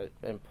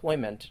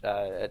employment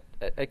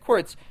at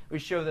Quartz, we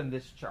show them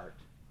this chart,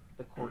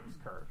 the Quartz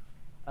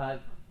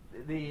curve.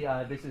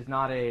 This is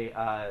not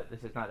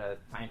a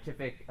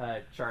scientific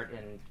chart,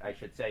 and I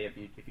should say if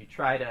you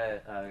try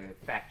to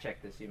fact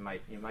check this, you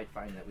might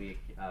find that we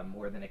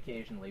more than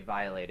occasionally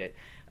violate it.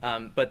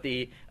 But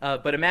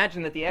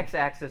imagine that the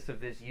x-axis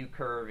of this U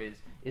curve is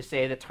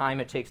say the time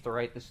it takes to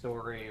write the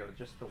story, or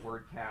just the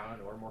word count,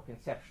 or more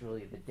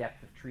conceptually the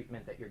depth of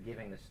treatment that you're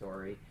giving the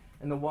story.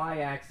 And the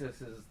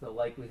y-axis is the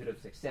likelihood of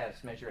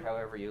success, measured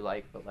however you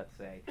like, but let's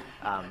say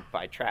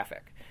by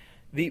traffic.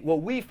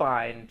 What we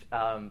find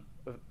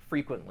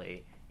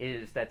frequently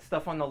is that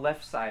stuff on the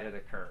left side of the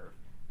curve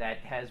that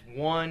has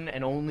one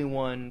and only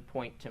one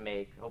point to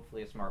make,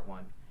 hopefully a smart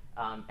one,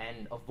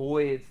 and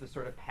avoids the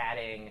sort of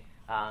padding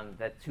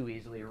that too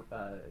easily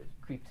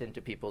creeps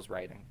into people's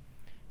writing,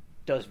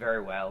 does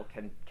very well,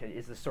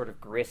 is the sort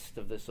of grist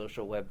of the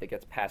social web that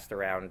gets passed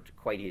around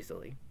quite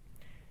easily.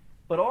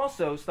 But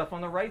also stuff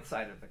on the right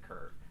side of the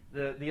curve,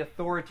 the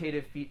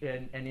authoritative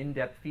and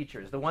in-depth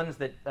features, the ones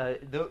that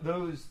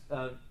those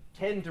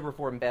tend to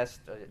perform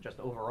best just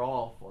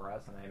overall for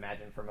us, and I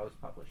imagine for most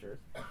publishers,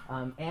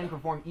 and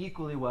perform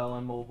equally well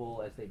on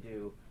mobile as they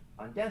do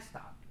on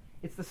desktop.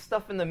 It's the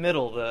stuff in the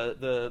middle, and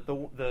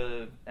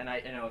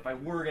if I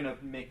were going to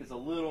make this a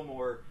little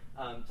more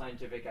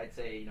scientific, I'd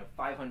say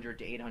 500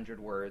 to 800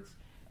 words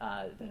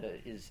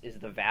is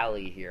the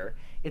valley here.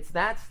 It's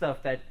that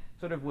stuff that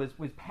sort of was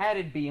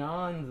padded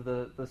beyond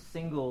the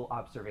single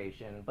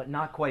observation, but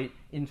not quite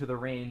into the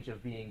range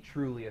of being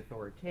truly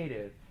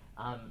authoritative.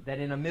 That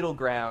in a middle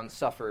ground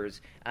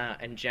suffers,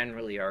 and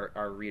generally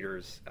our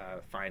readers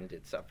find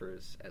it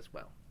suffers as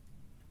well.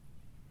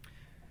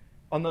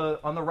 On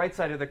the right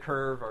side of the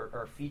curve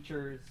are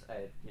features.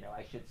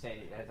 I should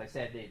say, as I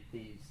said,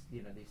 these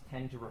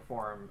tend to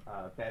perform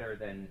better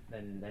than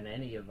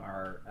any of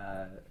our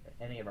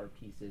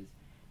pieces,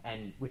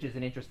 and which is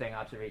an interesting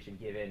observation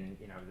given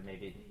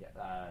maybe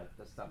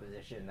the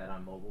supposition that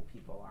on mobile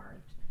people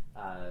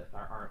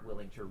aren't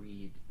willing to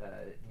read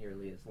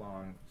nearly as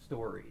long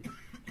stories.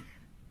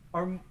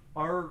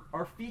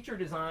 Our feature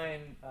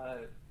design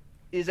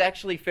is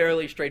actually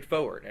fairly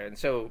straightforward, and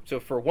so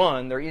for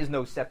one, there is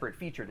no separate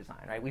feature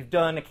design. Right? We've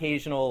done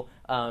occasional,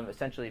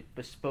 essentially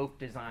bespoke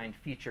designed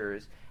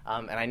features,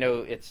 and I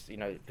know it's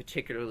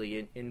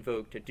particularly in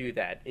vogue to do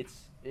that.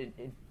 It's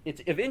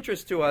of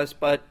interest to us,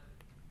 but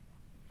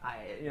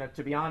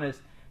to be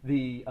honest,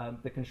 the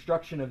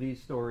construction of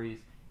these stories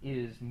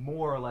is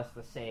more or less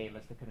the same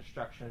as the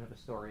construction of a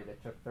story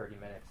that took 30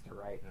 minutes to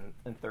write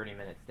and 30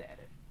 minutes to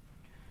edit.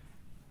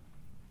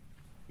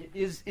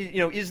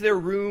 Is there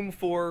room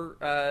for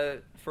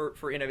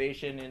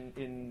innovation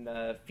in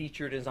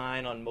feature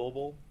design on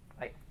mobile?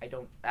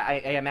 I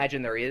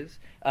imagine there is,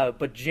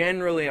 but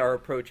generally our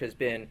approach has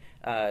been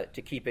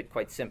to keep it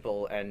quite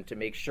simple and to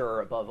make sure,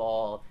 above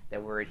all,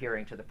 that we're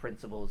adhering to the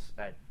principles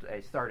that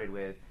I started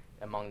with.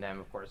 Among them,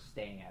 of course,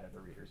 staying out of the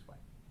reader's way.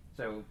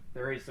 So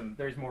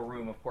there's more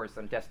room, of course,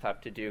 on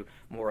desktop to do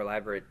more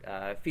elaborate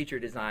feature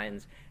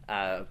designs,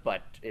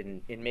 but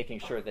in making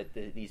sure that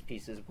these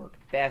pieces work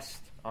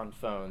best on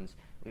phones,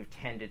 we've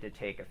tended to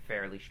take a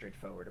fairly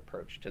straightforward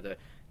approach to the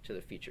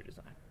feature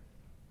design.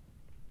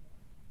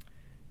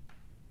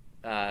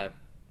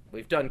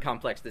 We've done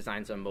complex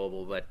designs on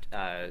mobile, but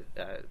I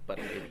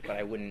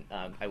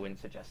wouldn't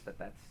suggest that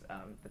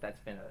that's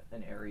been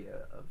an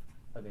area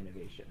of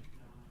innovation.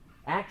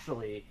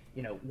 Actually,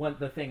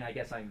 the thing I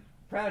guess I'm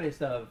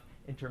proudest of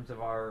in terms of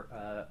our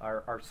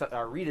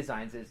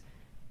redesigns is,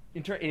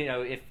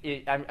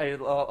 a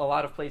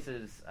lot of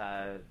places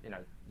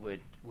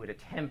would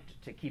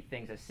attempt to keep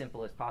things as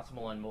simple as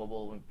possible on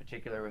mobile. In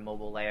particular, with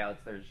mobile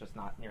layouts, there's just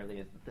not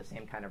nearly the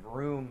same kind of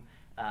room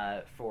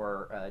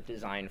for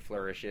design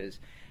flourishes.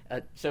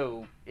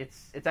 So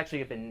it's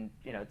actually been,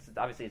 it's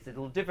obviously it's a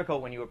little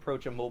difficult when you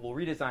approach a mobile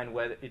redesign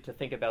to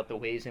think about the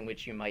ways in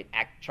which you might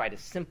try to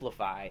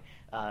simplify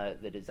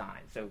the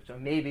design. So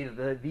maybe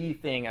the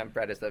thing I'm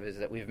proudest of is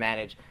that we've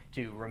managed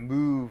to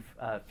remove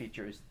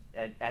features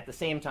at the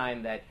same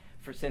time that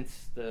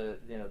since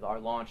our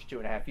launch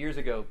 2.5 years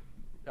ago,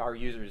 our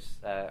readers'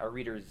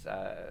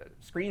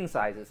 screen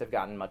sizes have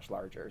gotten much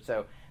larger.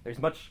 So there's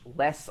much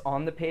less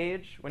on the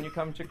page when you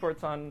come to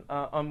Quartz on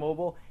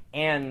mobile,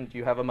 and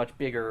you have a much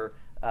bigger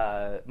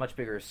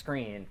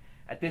screen.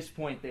 At this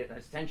point,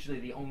 essentially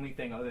the only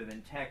thing other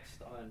than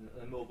text on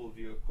the mobile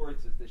view of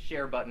Quartz is the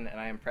share button, and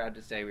I am proud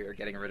to say we are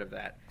getting rid of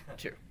that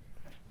too.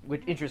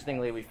 Which,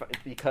 interestingly,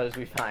 because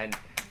we find,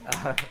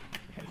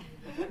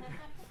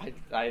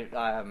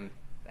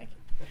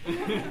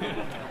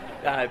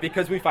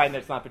 because we find that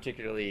it's not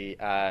particularly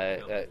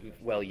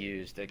well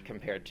used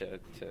compared to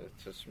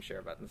some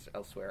share buttons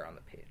elsewhere on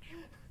the page.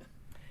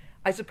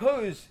 I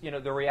suppose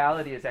the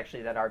reality is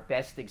actually that our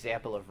best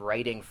example of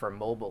writing for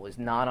mobile is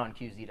not on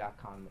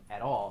QZ.com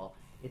at all.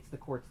 It's the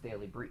Quartz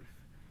Daily Brief.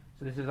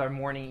 So this is our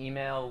morning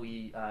email.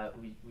 We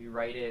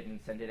write it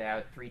and send it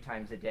out 3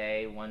 times a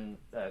day,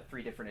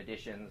 3 different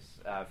editions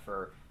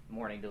for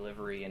morning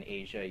delivery in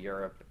Asia,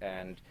 Europe,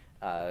 and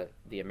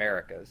the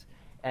Americas.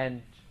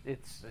 And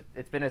it's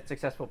been a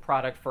successful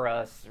product for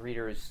us.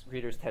 Readers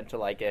tend to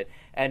like it,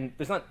 and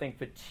there's nothing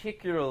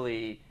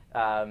particularly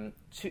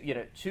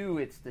to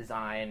its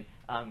design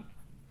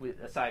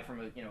aside from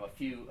a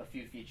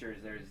few features.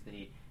 There's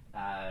the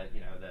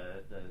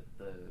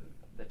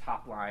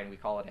top line, we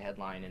call it a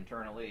headline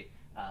internally,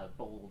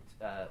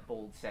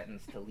 bold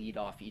sentence to lead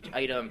off each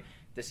item.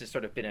 This has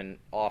sort of been an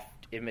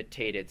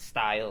oft-imitated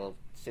style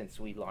since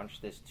we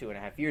launched this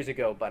 2.5 years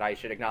ago, but I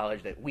should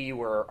acknowledge that we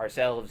were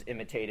ourselves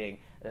imitating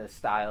the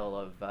style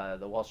of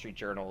the Wall Street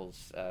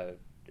Journal's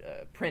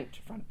print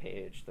front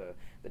page,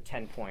 the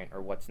 10-point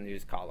or What's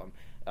News column.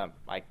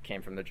 I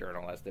came from the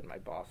Journal, as did my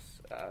boss,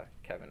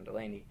 Kevin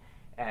Delaney,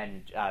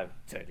 and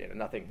so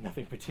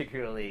nothing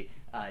particularly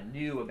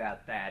new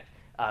about that.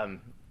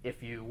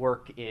 If you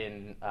work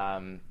in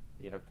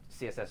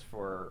CSS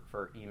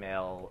for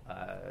email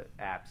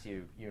apps,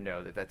 you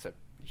know that that's a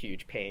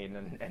huge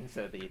pain, and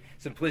so the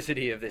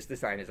simplicity of this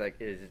design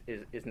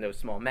is no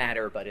small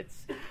matter. But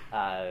it's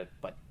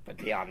but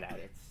beyond that,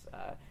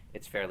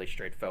 it's fairly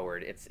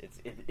straightforward.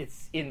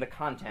 It's in the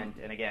content,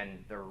 and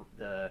again,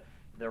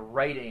 the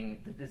writing,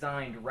 the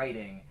designed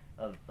writing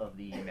of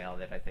the email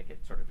that I think it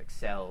sort of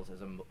excels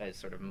as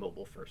sort of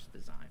mobile first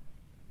design.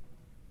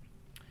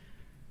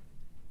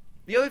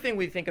 The other thing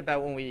we think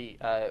about when we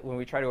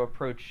try to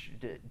approach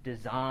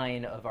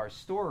design of our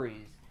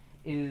stories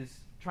is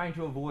trying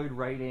to avoid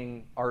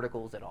writing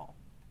articles at all.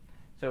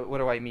 So what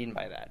do I mean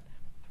by that?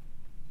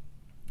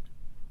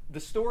 The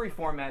story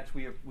formats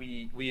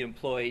we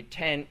employ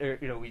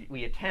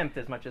we attempt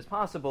as much as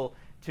possible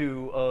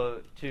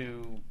to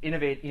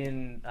innovate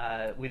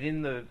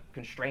within the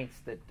constraints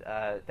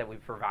that we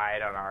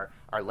provide on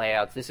our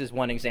layouts. This is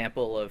one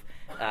example of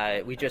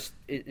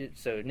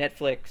so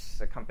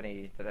Netflix, a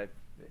company that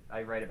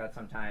I write about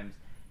sometimes,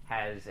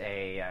 has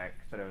a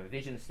sort of a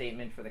vision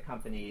statement for the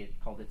company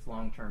called its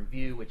long-term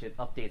view, which it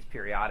updates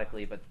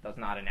periodically, but does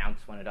not announce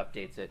when it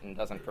updates it, and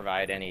doesn't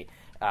provide any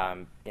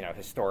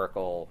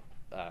historical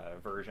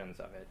versions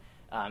of it.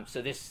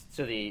 So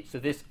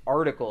this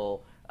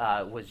article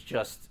was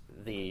just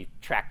the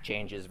track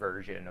changes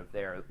version of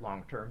their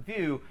long-term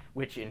view,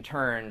 which in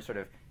turn sort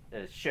of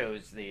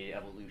shows the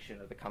evolution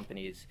of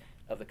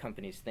the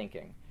company's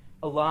thinking.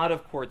 A lot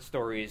of Quartz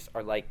stories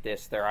are like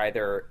this. They're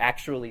either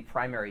actually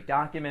primary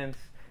documents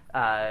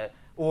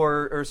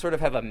or sort of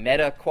have a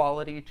meta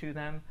quality to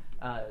them.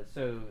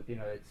 So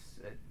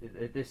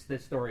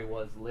this story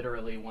was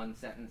literally 1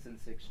 sentence and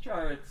 6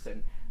 charts,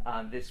 and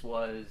this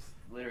was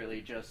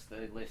literally just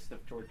a list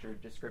of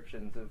tortured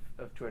descriptions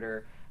of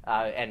Twitter,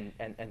 and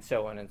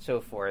so on and so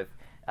forth.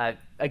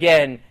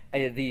 Again,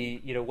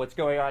 what's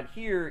going on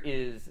here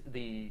is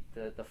the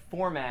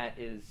format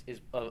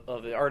is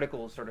of the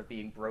article sort of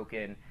being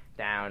broken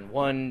down.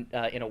 One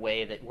in a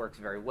way that works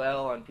very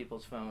well on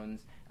people's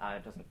phones.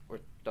 It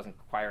doesn't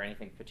require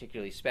anything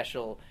particularly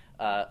special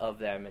of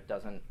them. It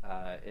doesn't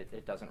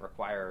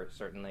require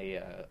certainly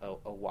a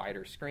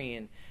wider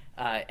screen.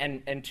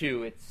 And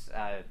two, it's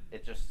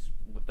just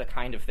the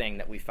kind of thing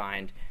that we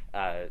find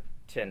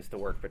tends to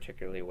work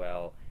particularly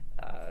well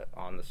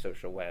on the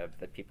social web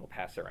that people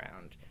pass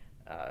around.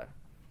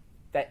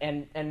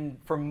 And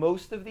for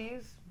most of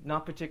these,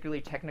 not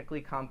particularly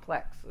technically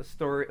complex.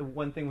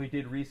 One thing we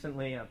did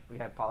recently, we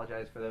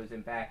apologize for those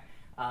in back,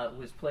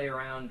 was play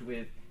around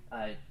with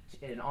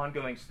an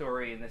ongoing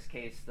story, in this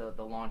case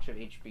the launch of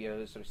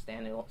HBO's sort of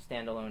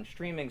standalone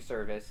streaming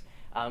service,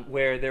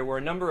 where there were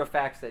a number of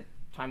facts that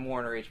Time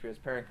Warner, HBO's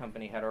parent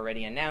company, had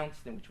already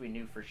announced, and which we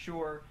knew for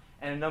sure,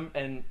 and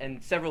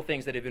several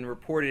things that had been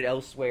reported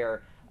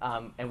elsewhere,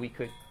 and we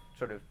could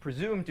sort of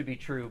presume to be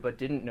true but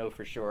didn't know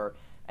for sure,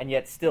 and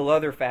yet still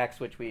other facts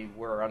which we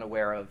were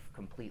unaware of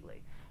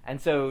completely. And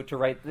so to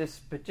write this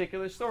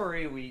particular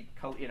story, we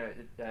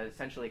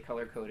essentially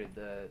color-coded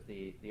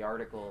the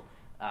article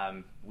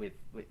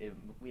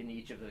in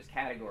each of those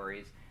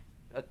categories.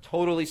 A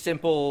totally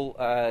simple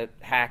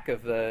hack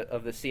of the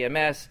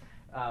CMS,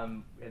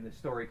 and the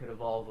story could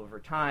evolve over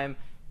time.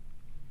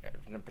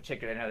 In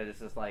particular, I know that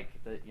this is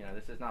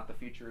this is not the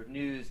future of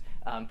news,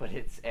 but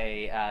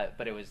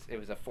it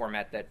was a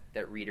format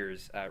that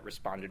readers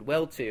responded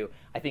well to.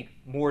 I think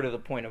more to the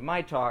point of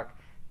my talk,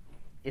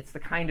 it's the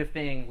kind of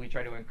thing we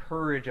try to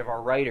encourage of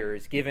our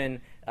writers.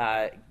 Given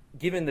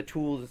the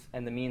tools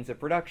and the means of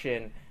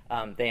production,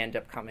 they end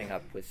up coming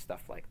up with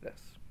stuff like this.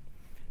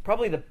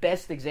 Probably the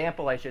best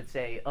example, I should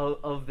say,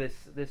 of this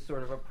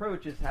sort of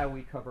approach is how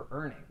we cover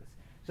earnings.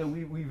 So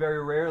we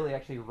very rarely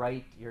actually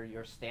write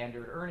your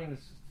standard earnings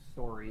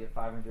story of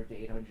 500 to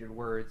 800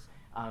 words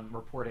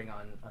reporting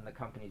on the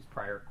company's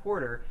prior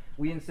quarter.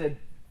 We instead,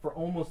 for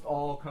almost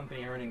all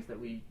company earnings that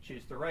we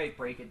choose to write,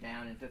 break it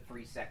down into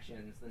 3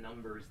 sections: the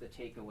numbers, the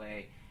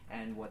takeaway,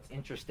 and what's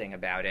interesting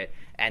about it,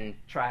 and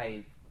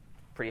try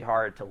pretty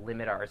hard to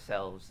limit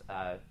ourselves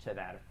to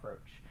that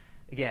approach.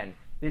 Again,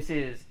 this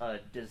is a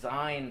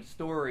design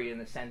story in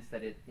the sense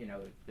that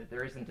that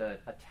there isn't a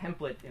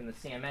template in the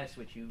CMS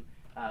which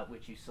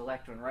you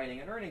select when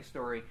writing an earnings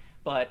story,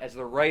 but as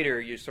the writer,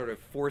 you're sort of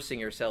forcing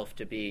yourself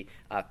to be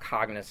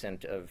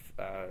cognizant of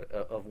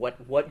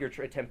what you're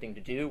attempting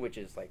to do, which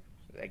is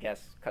I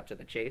guess, cut to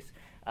the chase,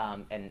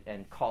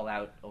 and call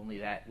out only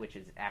that which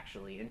is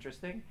actually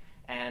interesting,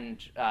 and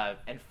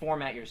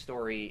format your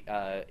story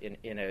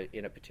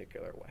in a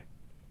particular way.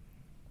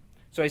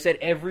 So I said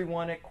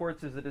everyone at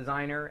Quartz is a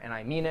designer, and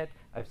I mean it.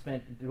 I've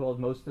spent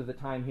most of the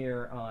time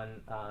here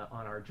on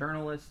our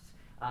journalists,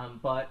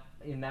 but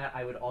in that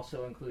I would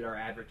also include our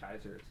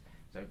advertisers.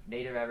 So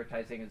native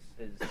advertising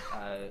is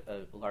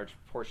a large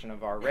portion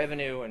of our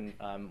revenue and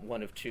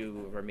one of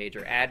 2 of our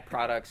major ad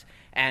products.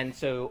 And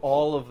so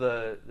all of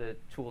the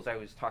tools I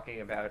was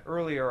talking about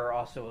earlier are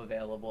also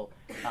available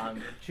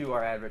to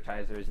our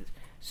advertisers.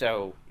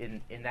 So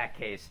in that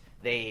case,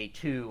 they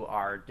too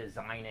are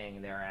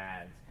designing their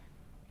ads.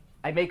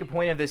 I make a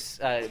point of this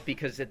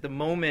because at the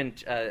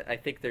moment, I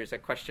think there's a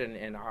question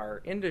in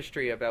our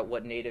industry about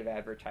what native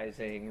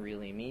advertising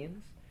really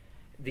means.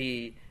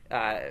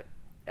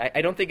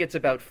 I don't think it's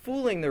about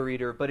fooling the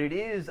reader, but it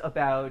is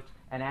about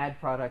an ad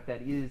product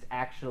that is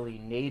actually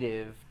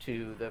native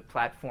to the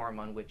platform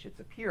on which it's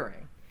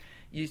appearing.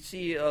 You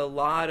see a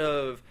lot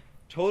of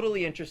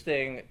totally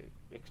interesting,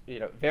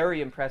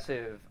 very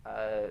impressive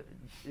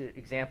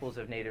examples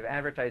of native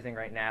advertising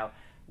right now,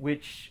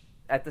 which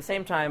at the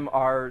same time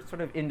are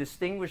sort of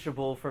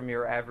indistinguishable from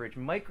your average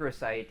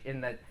microsite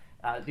in that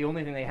the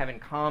only thing they have in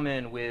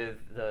common with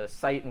the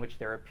site in which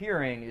they're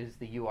appearing is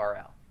the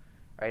URL.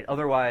 Right?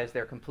 Otherwise,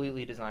 they're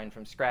completely designed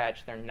from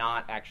scratch. They're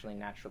not actually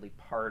naturally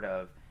part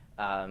of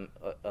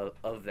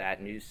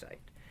that news site.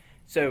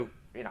 So,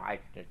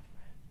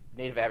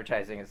 native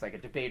advertising is like a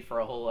debate for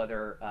a whole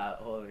other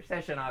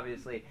session,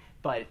 obviously.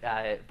 But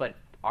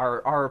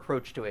our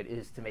approach to it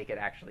is to make it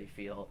actually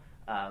feel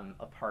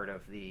a part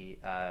of the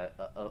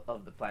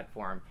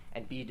platform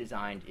and be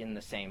designed in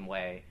the same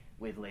way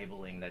with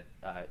labeling that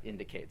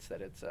indicates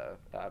that it's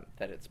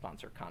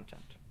sponsored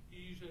content. Do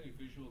you use any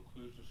visual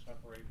clues to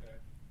separate that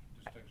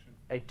distinction?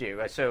 I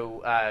do.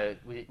 So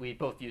we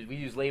both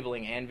use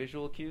labeling and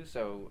visual cues.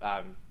 So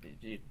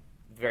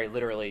very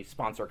literally,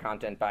 sponsor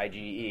content by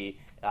GE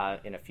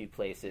in a few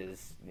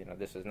places.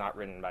 This was not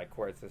written by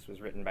Quartz. This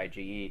was written by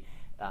GE.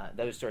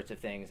 Those sorts of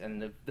things.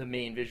 And the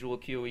main visual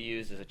cue we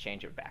use is a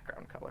change of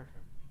background color.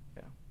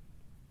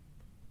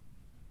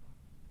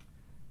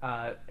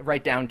 Yeah.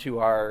 Right down to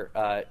our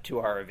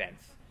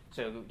events.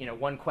 So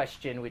one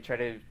question we try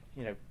to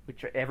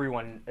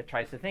everyone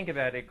tries to think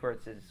about it,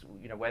 Quartz, is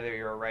whether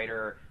you're a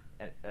writer,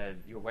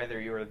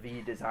 whether you're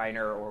the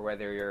designer, or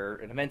whether you're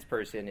an events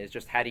person, is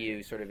just how do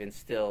you sort of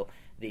instill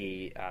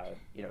the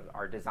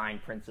our design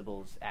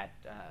principles at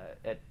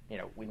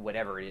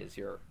whatever it is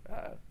you're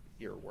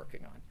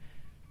working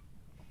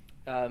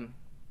on.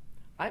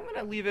 I'm going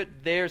to leave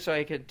it there so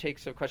I could take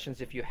some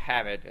questions if you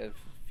have it. A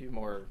few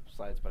more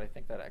slides, but I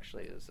think that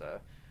actually is.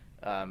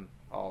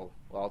 I'll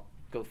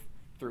go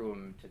through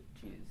them to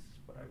tease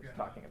what I was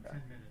talking about.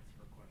 10 minutes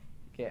for questions.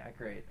 Yeah,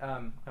 great.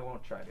 I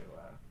won't try to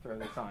throw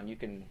this on. You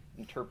can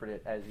interpret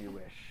it as you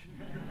wish.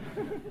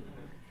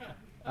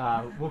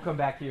 We'll come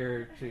back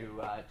here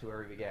to where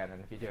we began,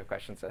 and if you do have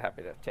questions, I'm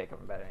happy to take them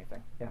about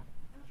anything. Yeah.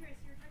 I'm curious,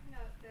 you were talking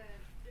about the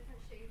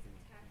different shades of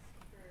text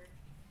for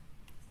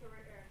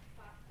story or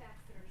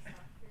facts that are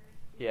softer.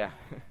 Yeah.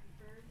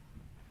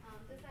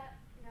 Does that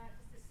not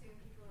just assume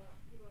people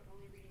are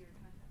only reading your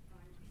content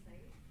on your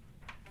site?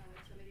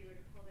 If somebody were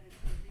to pull that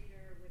into a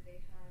reader, would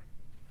they have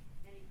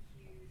any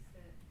cues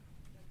that's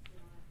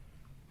not?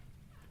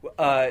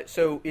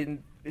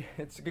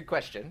 It's a good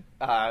question,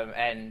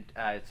 and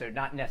so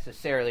not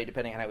necessarily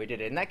depending on how we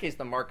did it. In that case,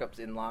 the markup's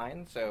in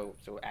line. So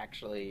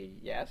actually,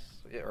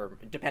 yes, or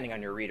depending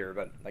on your reader,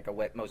 but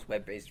most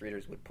web-based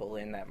readers would pull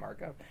in that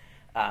markup.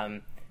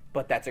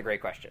 But that's a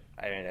great question.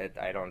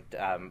 I don't.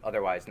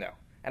 Otherwise, no.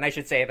 And I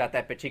should say about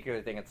that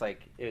particular thing, it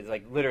was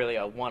like literally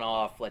a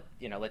one-off. Let's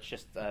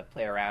just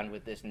play around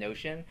with this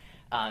notion.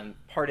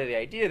 Part of the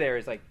idea there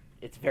is like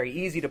it's very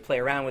easy to play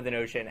around with the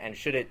notion, and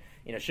should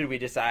we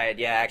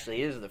decide,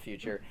 actually is the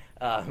future,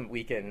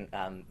 we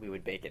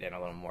would bake it in a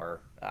little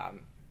more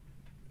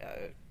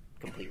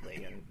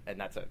completely, and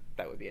that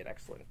would be an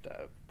excellent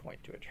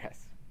point to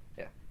address.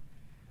 Yeah.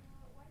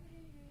 Why did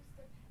you use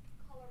the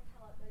color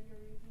palette that you're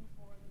using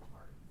for the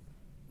charts?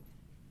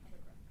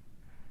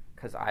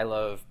 Because I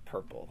love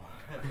purple.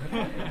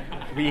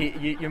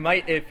 You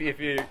might, if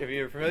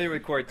you're familiar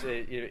with Quartz,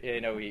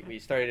 we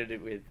started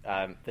it with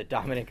the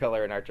dominant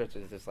color in our charts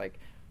is this like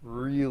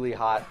really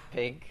hot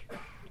pink,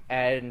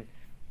 and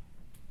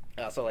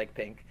I also like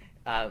pink,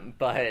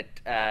 but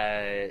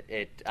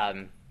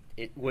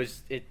we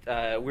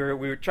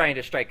were trying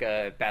to strike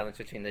a balance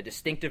between the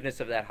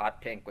distinctiveness of that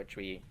hot pink, which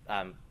we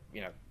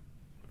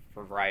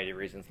for a variety of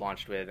reasons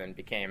launched with and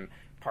became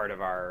part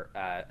of our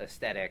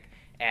aesthetic,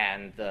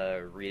 and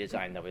the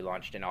redesign that we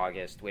launched in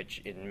August,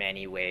 which in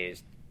many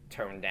ways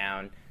toned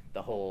down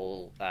the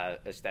whole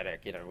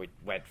aesthetic. We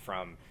went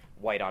from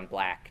white on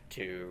black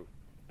to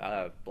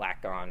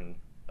black on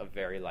a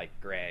very light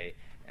gray,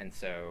 and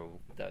so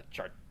the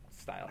chart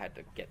style had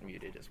to get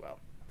muted as well.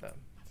 So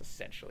it's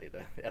essentially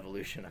the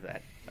evolution of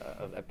that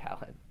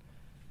palette.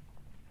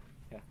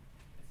 Yeah.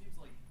 It seems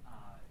like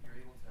you're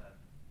able to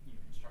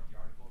construct the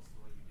articles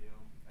the way you do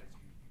because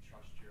you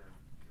trust your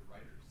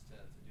writers to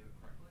do it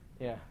correctly.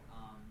 Yeah.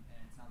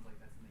 And it sounds like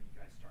that's something you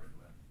guys started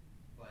with.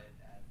 But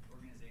at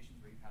organizations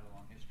where you've had a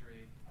long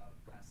history of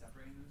kind of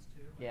separating those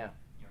two, yeah.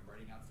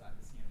 Writing outside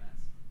the CMS,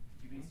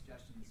 do you have any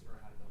suggestions for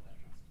how to build that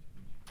trust?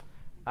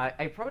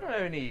 I probably don't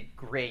have any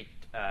great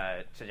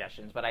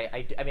suggestions, but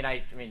I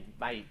mean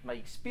my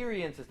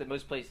experience is that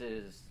most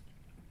places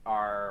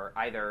are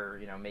either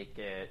make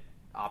it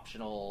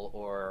optional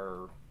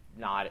or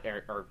not,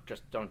 or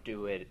just don't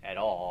do it at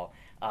all.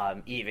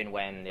 Even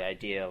when the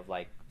idea of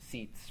like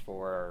seats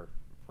for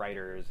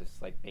writers is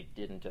like baked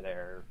into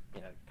their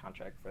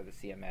contract for the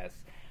CMS,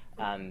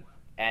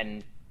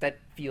 and that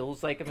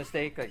feels like a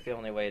mistake. Like the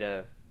only way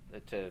to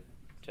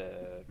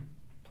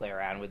play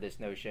around with this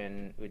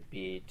notion would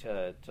be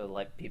to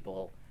let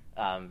people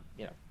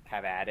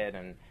have at it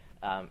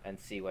and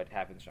see what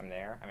happens from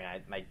there. I mean,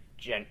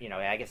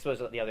 I guess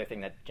suppose the other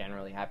thing that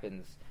generally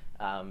happens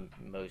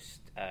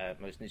most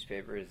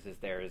newspapers is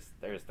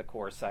there's the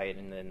core site,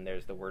 and then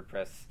there's the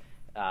WordPress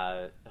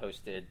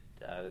hosted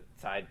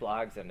side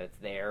blogs, and it's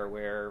there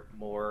where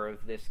more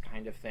of this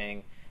kind of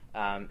thing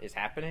is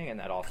happening, and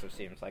that also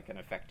seems like an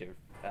effective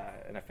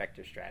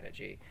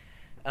strategy.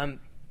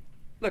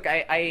 Look,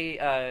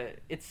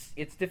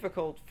 it's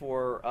difficult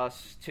for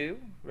us too,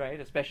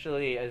 right?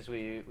 Especially as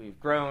we've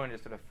grown, to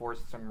sort of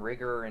forced some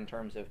rigor in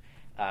terms of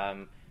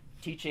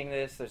teaching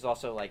this. There's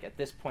also like at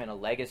this point a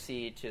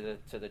legacy to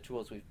the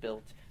tools we've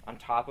built on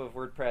top of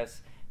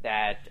WordPress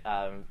that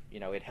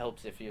it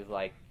helps if you've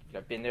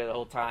been there the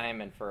whole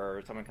time, and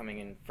for someone coming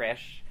in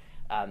fresh,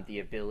 the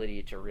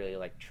ability to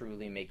really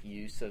truly make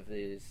use of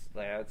these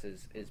layouts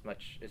is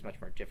much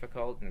more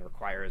difficult and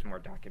requires more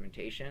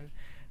documentation.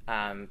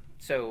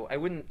 So I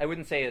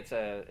wouldn't say it's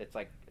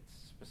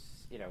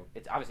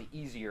obviously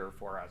easier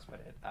for us, but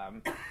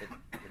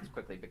it's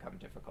quickly become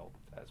difficult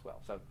as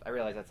well. So I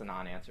realize that's a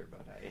non-answer,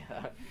 but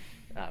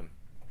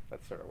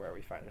that's sort of where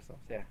we find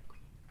ourselves. Yeah.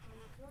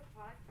 From a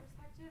product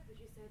perspective, would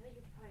you say that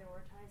you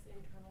prioritize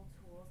internal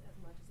tools as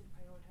much as you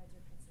prioritize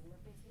your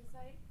consumer-facing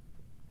site?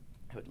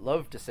 I would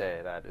love to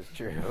say that is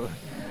true,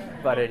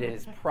 but it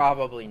is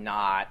probably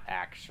not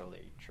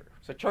actually true.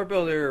 So Chart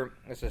Builder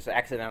is this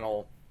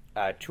accidental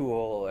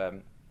tool.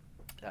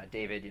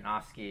 David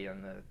Yanofsky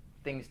on the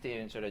Things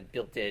team sort of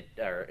built it,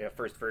 or a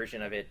first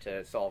version of it,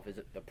 to solve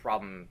the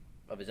problem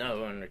of his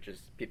own, which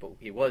is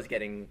he was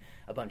getting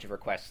a bunch of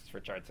requests for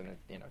charts, and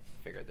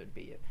figured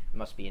it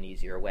must be an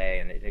easier way,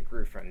 and it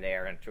grew from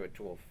there into a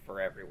tool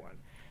for everyone.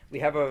 We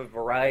have a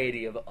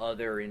variety of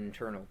other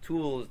internal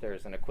tools.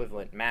 There's an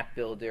equivalent map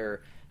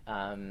builder,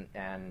 and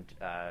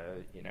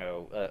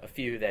a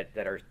few that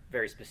are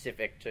very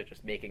specific to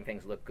just making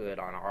things look good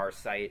on our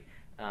site.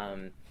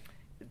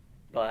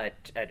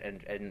 But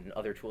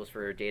other tools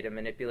for data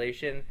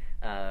manipulation.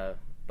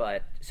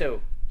 But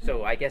so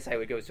I guess I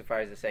would go so far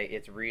as to say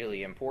it's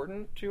really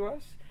important to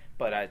us.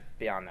 But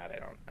beyond that,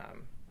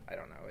 I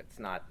don't know. It's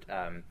not.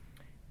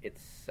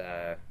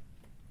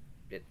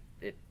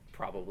 It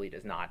probably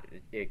does not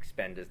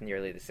expend as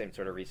nearly the same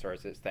sort of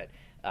resources that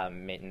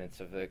maintenance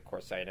of the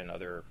core site and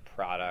other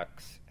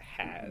products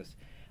has.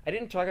 I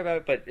didn't talk about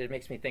it, but it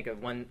makes me think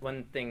of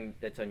one thing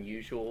that's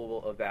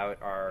unusual about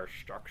our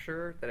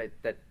structure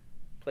that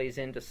plays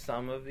into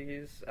some of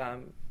these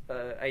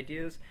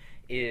ideas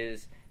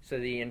is, so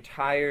the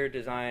entire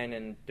design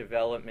and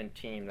development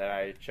team that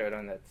I showed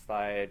on that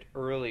slide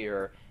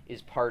earlier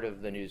is part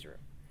of the newsroom.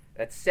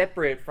 That's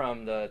separate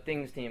from the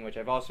Things team, which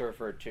I've also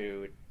referred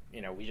to.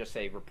 We just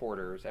say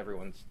reporters.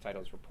 Everyone's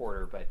title is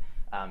reporter, but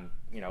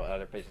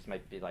other places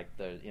might be like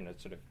the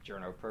sort of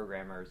journo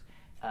programmers.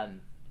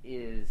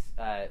 is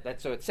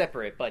so it's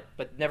separate, but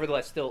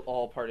nevertheless still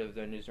all part of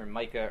the newsroom.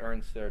 Micah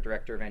Ernst, the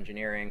director of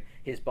engineering,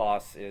 his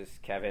boss is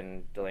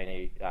Kevin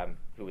Delaney,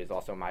 who is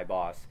also my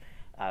boss.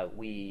 That's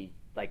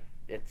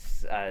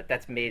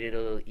made it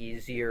a little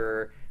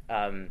easier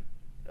in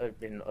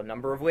a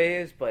number of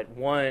ways, but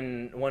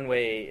one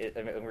way,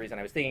 the reason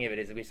I was thinking of it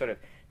is that we sort of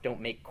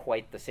don't make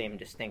quite the same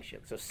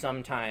distinction. So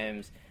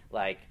sometimes,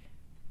 like,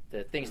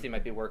 the things they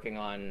might be working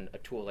on a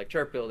tool like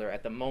Chart Builder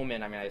at the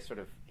moment, I mean, I sort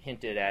of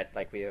hinted at,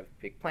 like, we have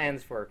big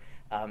plans for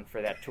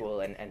that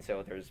tool, and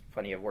so there's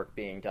plenty of work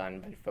being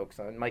done by folks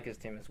on Micah's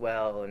team as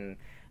well, and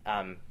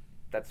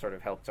that sort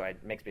of helped, so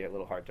it makes me a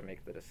little hard to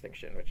make the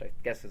distinction, which I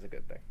guess is a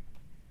good thing.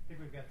 I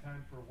think we've got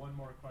time for one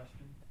more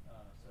question,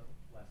 so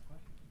last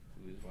question.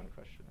 Lose one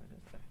question, I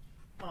didn't say.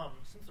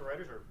 Since the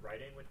writers are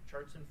writing with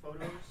charts and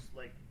photos,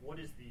 like, what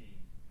is the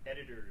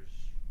editor's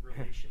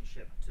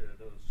relationship to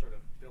those sort of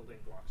building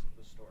blocks of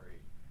the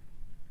story?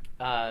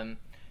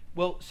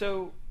 Well,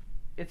 so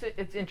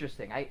it's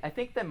interesting. I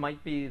think that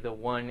might be the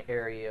one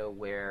area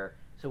where,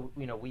 so,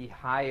 we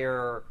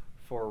hire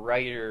for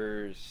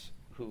writers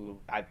who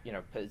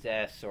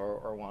possess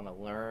or want to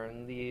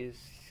learn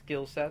these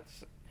skill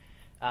sets.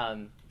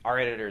 Our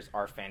editors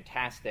are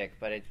fantastic,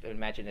 but I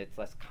imagine it's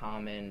less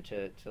common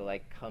to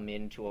like come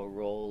into a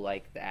role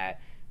like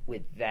that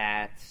with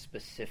that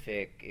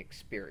specific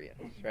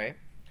experience, right?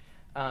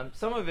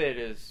 Some of it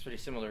is pretty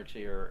similar to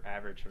your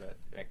average sort of,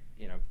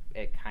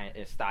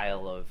 a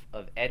style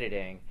of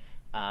editing.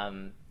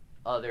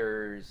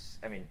 Others,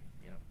 I mean,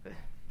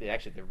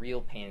 the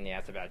real pain in the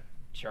ass about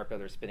Chart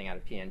Builder spitting out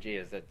a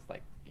PNG is that,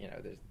 like,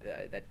 there's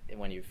that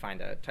when you find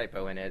a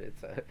typo in it,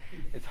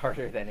 it's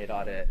harder than it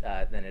ought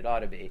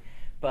to be.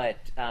 But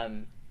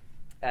some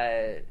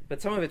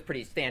of it's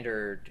pretty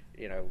standard,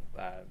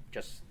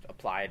 just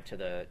applied to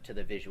the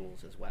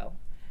visuals as well.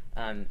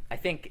 I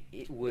think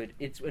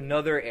it's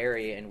another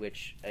area in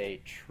which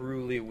a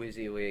truly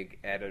WYSIWYG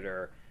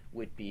editor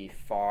would be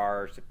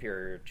far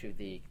superior to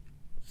the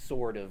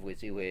sort of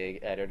WYSIWYG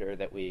editor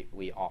that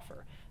we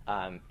offer.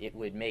 It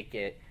would make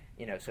it,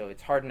 so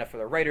it's hard enough for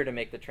the writer to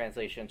make the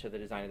translation to the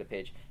design of the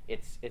page.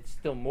 It's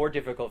still more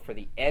difficult for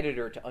the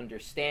editor to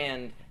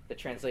understand the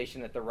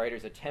translation that the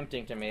writer's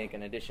attempting to make,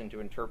 in addition to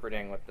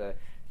interpreting what the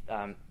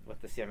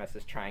CMS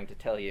is trying to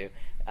tell you.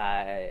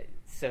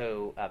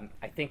 So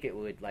I think it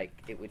would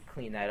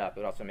clean that up.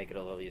 It would also make it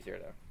a little easier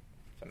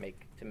to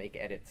make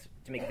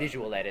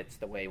visual edits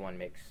the way one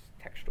makes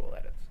textual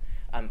edits.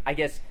 I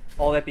guess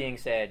all that being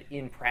said,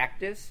 in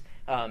practice,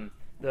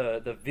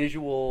 the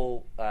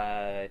visual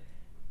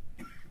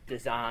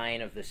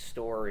design of the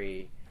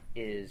story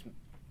is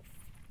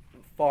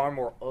far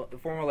more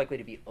likely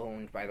to be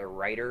owned by the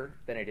writer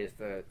than it is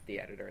the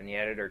editor, and the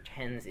editor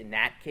tends, in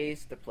that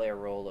case, to play a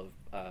role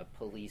of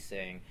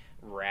policing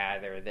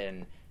rather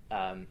than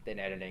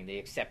editing. The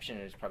exception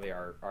is probably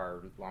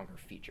our longer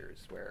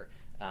features, where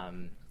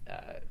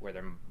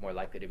they're more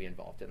likely to be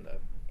involved in the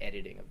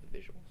editing of the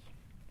visuals.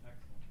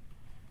 Excellent.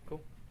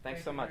 Cool.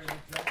 Thanks so much.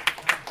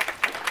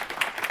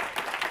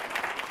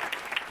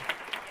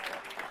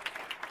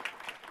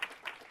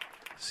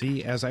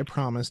 See, as I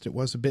promised, it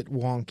was a bit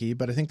wonky,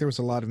 but I think there was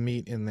a lot of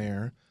meat in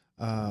there,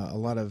 a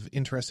lot of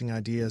interesting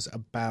ideas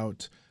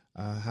about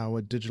how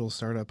a digital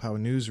startup, how a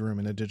newsroom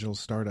in a digital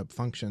startup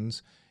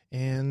functions,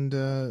 and,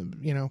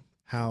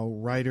 how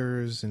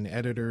writers and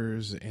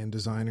editors and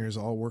designers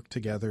all work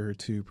together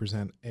to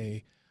present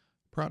a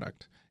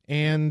product.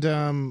 And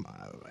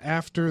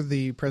after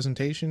the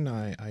presentation,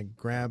 I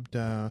grabbed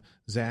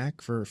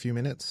Zach for a few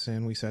minutes,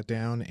 and we sat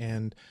down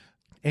and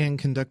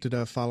conducted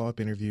a follow-up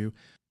interview,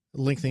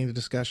 lengthening the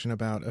discussion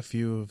about a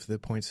few of the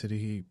points that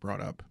he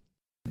brought up.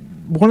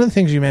 One of the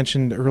things you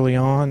mentioned early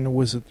on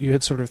was that you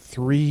had sort of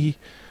three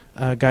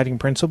guiding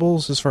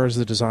principles as far as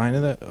the design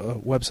of the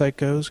website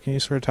goes. Can you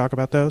sort of talk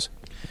about those?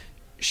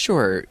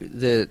 Sure.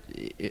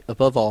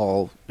 Above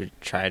all, we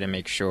try to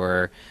make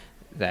sure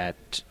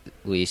that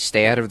we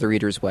stay out of the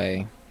reader's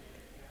way,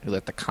 we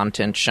let the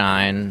content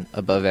shine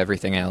above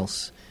everything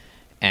else,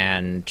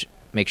 and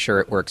make sure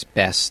it works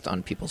best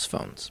on people's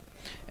phones.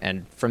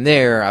 And from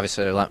there,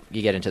 obviously,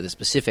 you get into the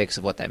specifics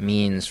of what that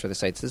means for the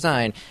site's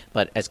design,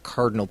 but as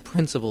cardinal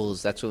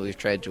principles, that's what we've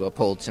tried to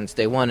uphold since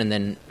day one, and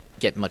then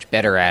get much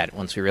better at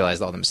once we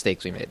realized all the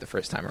mistakes we made the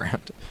first time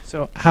around.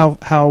 So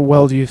how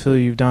well do you feel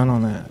you've done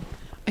on that?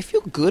 I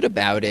feel good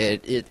about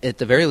it. At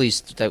the very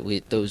least, that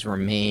those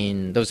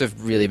remain. Those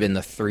have really been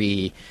the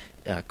three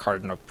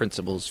cardinal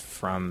principles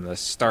from the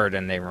start,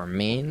 and they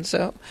remain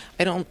so.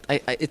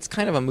 It's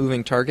kind of a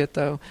moving target,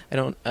 though.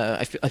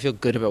 I feel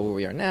good about where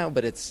we are now,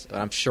 but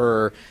I'm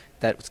sure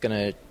that it's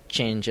going to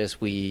change as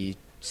we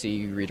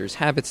see readers'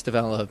 habits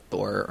develop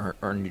or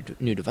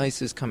new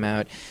devices come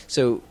out.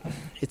 So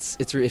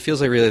it feels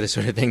like really the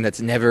sort of thing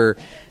that's never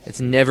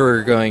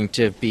going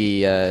to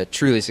be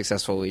truly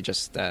successful. We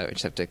just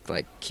have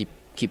to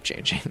keep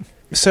changing.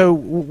 So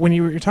when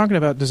you're talking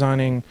about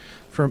designing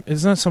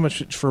it's not so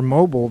much for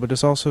mobile, but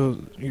it's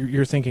also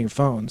you're thinking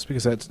phones,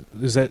 because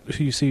is that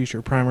who you see as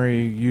your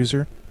primary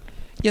user?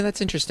 Yeah, that's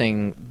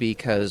interesting,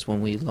 because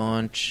when we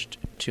launched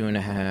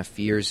 2.5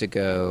 years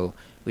ago,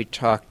 we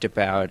talked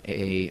about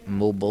a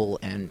mobile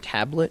and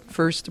tablet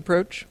first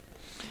approach.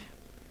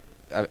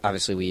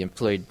 Obviously, we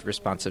employed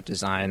responsive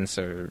design,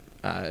 so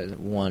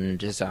one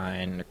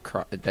design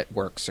that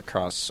works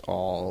across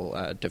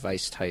all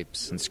device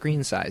types and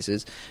screen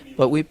sizes.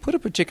 But we put a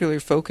particular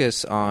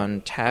focus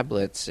on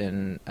tablets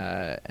in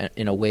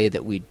a way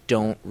that we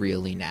don't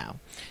really now.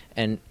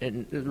 And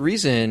the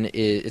reason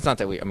is, it's not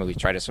that we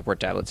try to support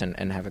tablets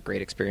and have a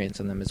great experience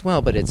on them as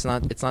well, but it's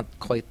not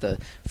quite the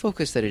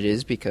focus that it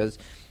is, because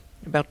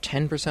about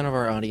 10% of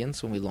our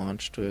audience when we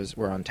launched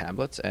were on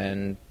tablets,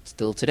 and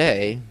still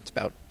today it's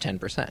about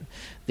 10%.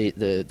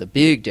 The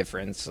big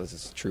difference, as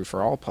is true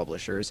for all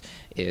publishers,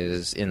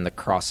 is in the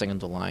crossing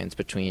of the lines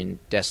between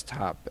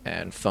desktop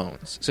and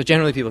phones. So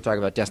generally people talk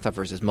about desktop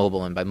versus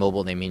mobile, and by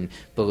mobile they mean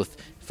both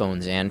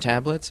phones and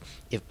tablets.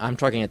 If I'm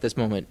talking at this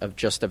moment of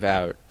just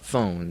about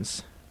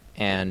phones,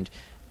 and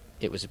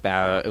it was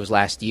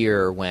last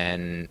year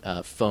when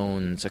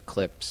phones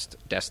eclipsed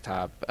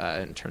desktop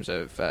in terms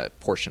of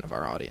portion of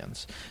our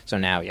audience. So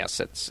now,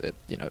 yes,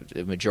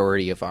 the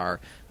majority of our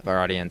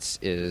audience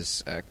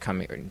is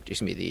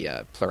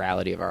the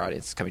plurality of our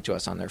audience is coming to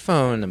us on their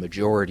phone. The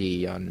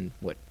majority on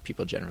what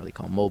people generally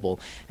call mobile,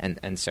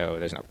 and so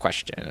there's no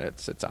question.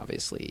 It's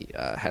obviously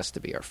has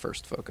to be our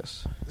first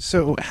focus.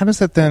 So how does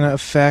that then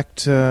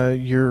affect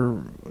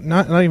your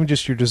not even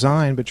just your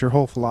design, but your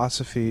whole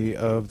philosophy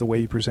of the way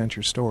you present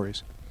your stories?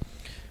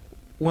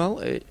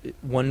 Well,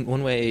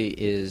 one way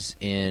is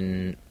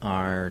in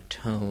our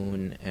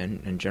tone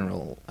and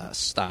general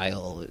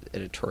style.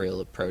 Editorial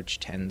approach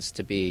tends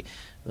to be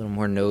a little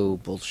more no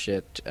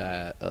bullshit,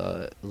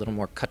 a little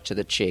more cut to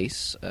the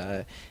chase,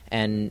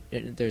 and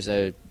there's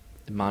a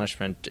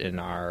admonishment in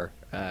our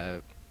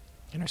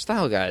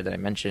style guide that I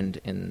mentioned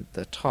in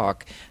the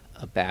talk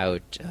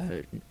about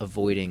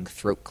avoiding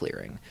throat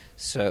clearing.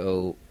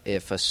 So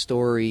if a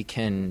story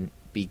can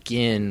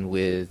begin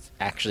with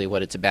actually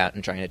what it's about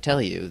and trying to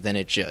tell you, then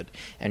it should.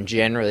 And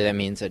generally that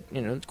means that,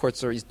 Quartz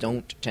stories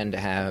don't tend to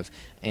have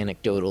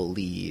anecdotal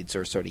leads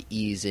or sort of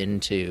ease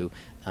into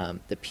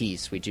the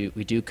piece. We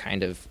do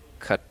kind of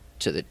cut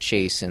to the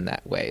chase in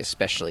that way,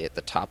 especially at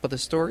the top of the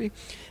story.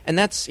 And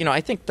that's,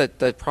 I think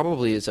that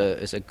probably is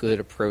a good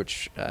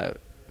approach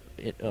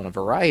on a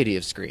variety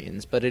of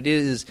screens, but it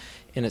is,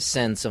 in a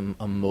sense, a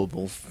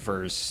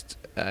mobile-first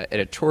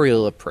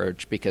editorial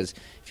approach, because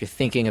if you're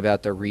thinking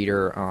about the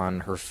reader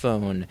on her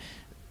phone,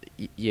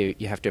 you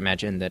have to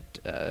imagine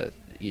that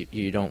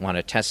you don't want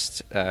to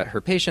test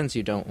her patience,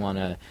 you don't want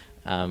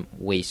to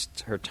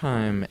waste her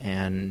time,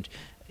 and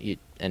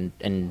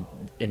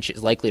she's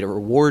likely to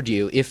reward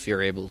you if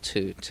you're able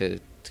to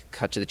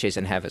cut to the chase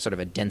and have a sort of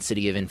a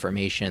density of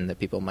information that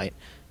people might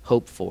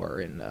hope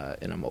for in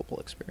a mobile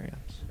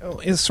experience. Oh,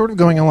 it's sort of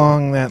going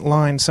along that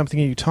line. Something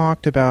you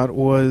talked about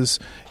was,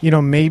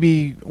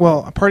 maybe,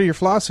 a part of your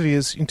philosophy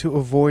is to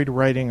avoid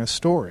writing a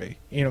story,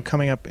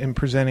 coming up and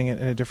presenting it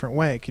in a different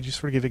way. Could you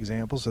sort of give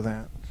examples of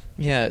that?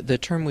 Yeah, the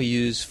term we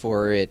use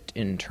for it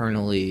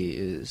internally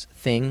is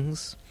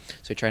things.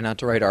 So we try not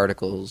to write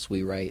articles,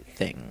 we write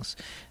things.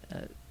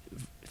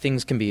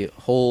 Things can be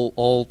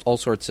all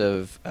sorts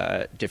of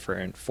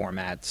different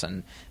formats,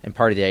 and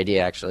part of the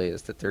idea actually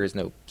is that there is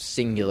no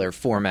singular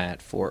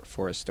format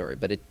for a story,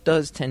 but it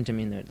does tend to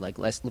mean that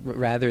less,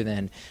 rather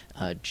than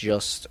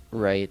just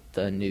write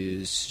the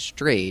news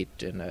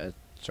straight in a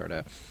sort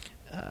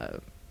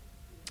of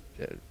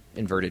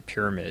inverted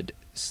pyramid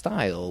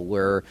style,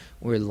 we're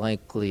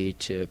likely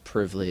to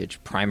privilege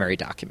primary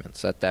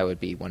documents. That would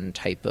be one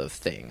type of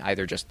thing,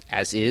 either just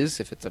as is,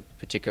 if it's a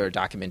particular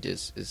document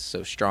is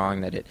so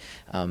strong that it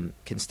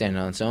can stand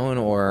on its own,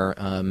 or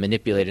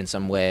manipulate in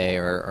some way,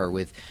 or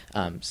with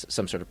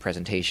some sort of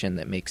presentation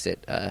that makes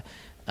it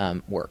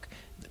work.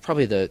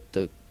 Probably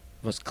the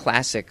most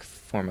classic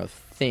form of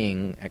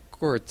thing at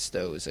Quartz,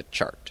 though, is a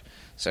chart.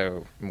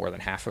 So more than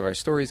half of our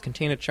stories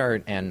contain a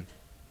chart, and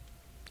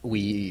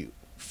we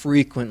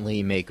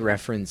frequently make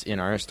reference in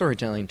our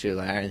storytelling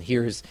to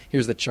here's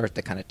the chart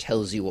that kind of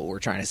tells you what we're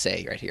trying to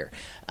say right here.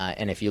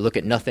 And if you look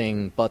at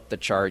nothing but the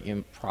chart,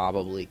 you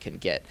probably can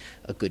get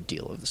a good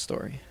deal of the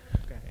story.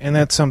 Okay. And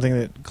that's something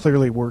that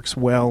clearly works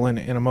well in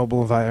a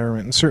mobile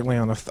environment, and certainly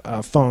on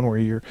a phone where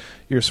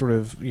you're sort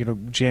of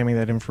jamming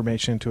that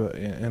information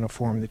in a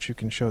form that you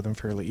can show them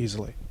fairly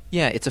easily.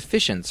 Yeah, it's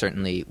efficient.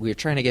 Certainly, we're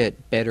trying to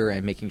get better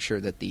at making sure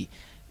that the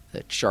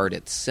chart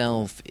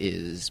itself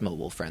is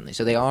mobile friendly.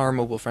 So they are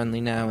mobile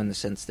friendly now, in the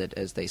sense that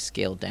as they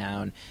scale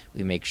down,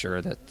 we make sure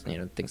that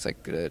things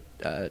like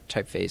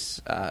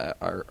typeface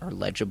are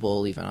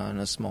legible even on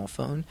a small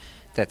phone.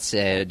 That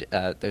said,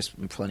 there's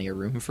plenty of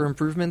room for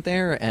improvement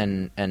there,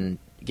 and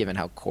given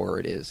how core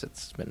it is,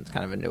 it's been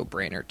kind of a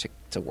no-brainer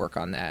to work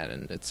on that,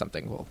 and it's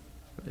something we'll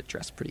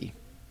address pretty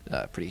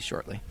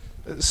shortly.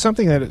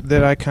 Something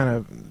that I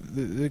kind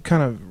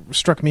of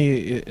struck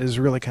me as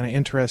really kind of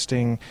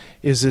interesting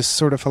is this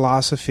sort of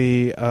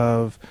philosophy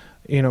of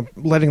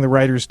letting the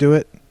writers do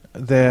it.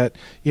 That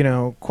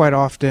quite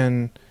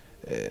often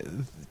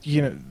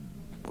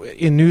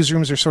in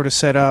newsrooms are sort of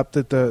set up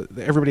that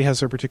everybody has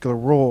their particular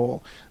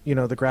role.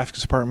 The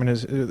graphics department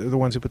is the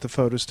ones who put the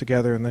photos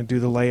together and then do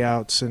the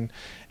layouts,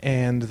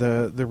 and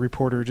the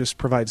reporter just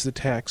provides the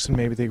text, and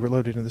maybe they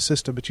reload it into the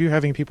system. But you're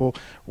having people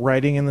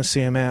writing in the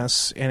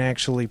CMS and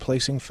actually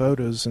placing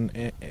photos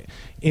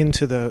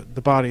into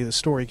the body of the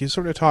story. Can you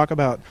sort of talk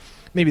about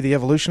maybe the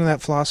evolution of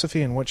that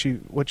philosophy and what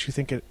you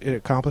think it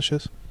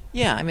accomplishes?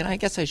 Yeah, I mean, I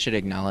guess I should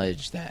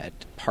acknowledge that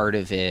part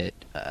of it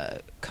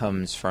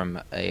comes from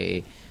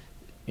a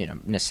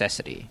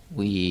necessity.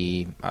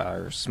 We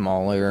are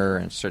smaller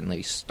and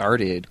certainly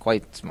started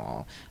quite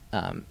small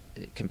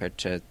compared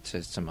to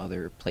some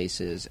other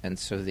places, and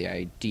so the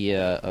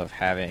idea of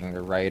having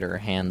the writer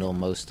handle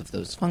most of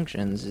those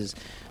functions is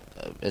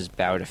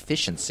about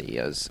efficiency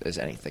as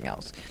anything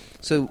else.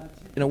 So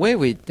in a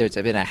way, there's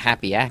been a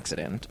happy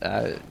accident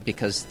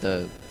because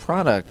the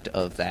product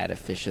of that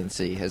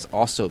efficiency has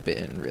also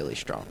been really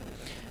strong.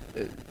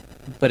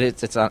 But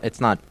it's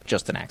not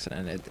just an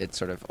accident. It's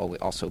sort of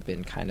also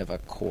been kind of a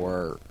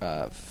core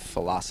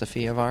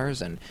philosophy of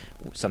ours, and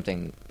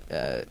something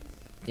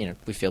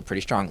we feel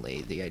pretty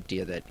strongly. The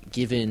idea that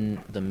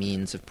given the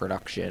means of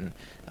production,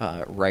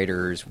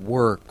 writers'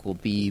 work will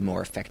be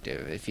more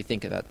effective. If you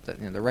think about that,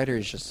 the writer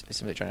is just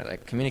simply trying to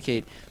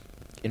communicate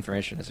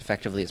information as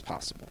effectively as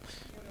possible.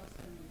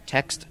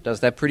 Text does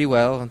that pretty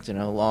well. It's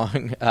a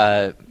long,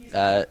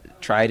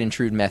 tried and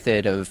true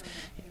method of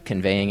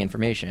conveying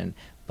information,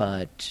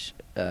 but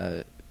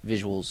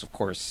visuals, of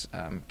course,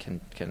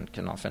 can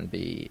often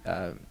be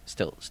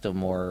still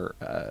more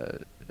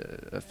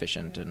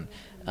efficient and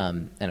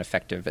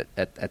effective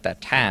at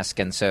that task.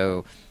 And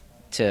so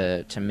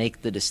to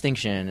make the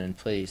distinction and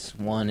place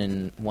one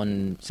in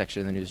one section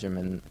of the newsroom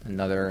and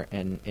another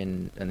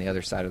in the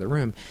other side of the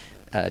room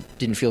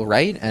didn't feel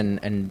right,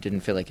 and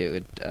didn't feel like it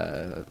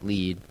would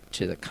lead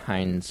to the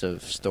kinds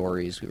of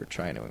stories we were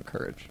trying to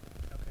encourage.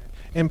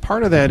 And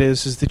part of that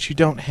is that you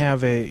don't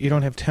have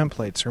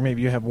templates, or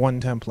maybe you have one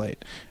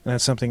template, and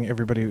that's something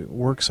everybody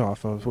works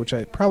off of, which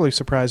I probably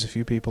surprise a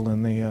few people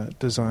in the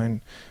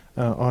design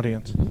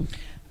audience.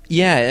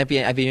 Yeah,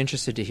 I'd be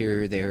interested to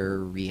hear their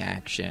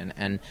reaction.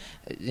 And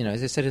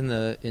as I said in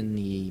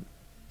the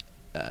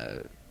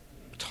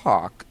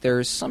talk,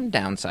 there's some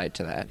downside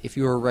to that. If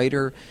you're a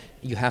writer,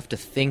 you have to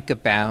think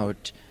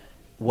about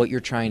what you're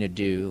trying to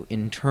do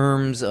in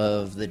terms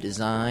of the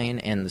design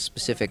and the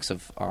specifics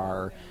of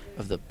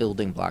the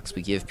building blocks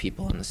we give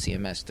people in the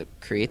CMS to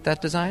create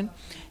that design,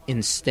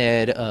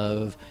 instead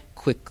of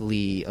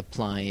quickly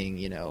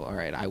applying, all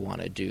right, I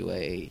want to do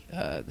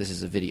this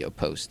is a video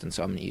post, and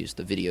so I'm going to use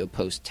the video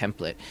post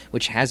template,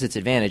 which has its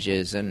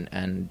advantages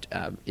and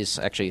is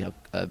actually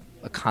a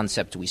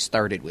concept we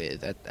started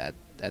with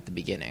at the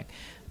beginning.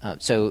 And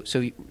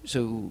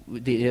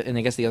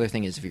I guess the other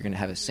thing is, if you're going to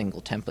have a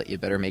single template, you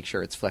better make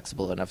sure it's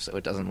flexible enough so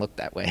it doesn't look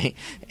that way.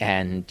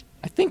 And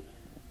I think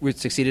we've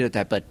succeeded at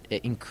that, but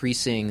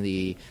increasing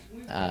the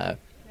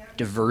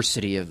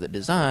diversity of the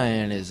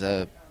design is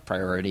a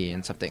priority,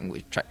 and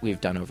something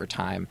we've done over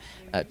time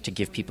to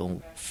give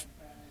people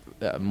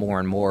more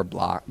and more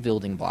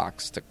building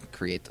blocks to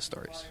create the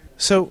stories.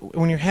 So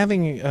when you're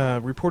having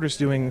reporters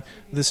doing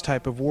this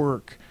type of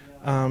work,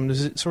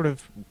 does it sort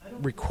of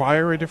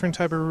require a different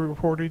type of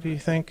reporter, do you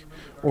think?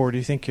 Or do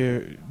you think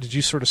did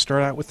you sort of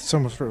start out with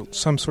some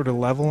sort of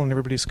level and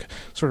everybody's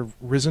sort of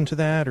risen to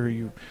that, or are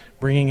you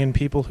bringing in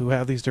people who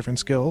have these different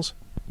skills?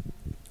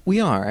 We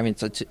are. I mean,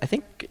 I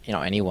think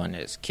anyone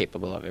is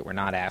capable of it. We're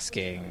not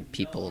asking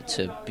people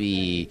to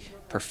be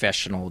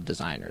professional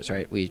designers,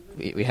 right? We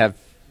have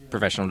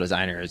professional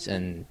designers,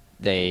 and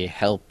they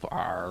help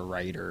our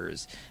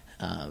writers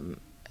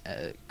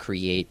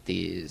create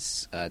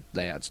these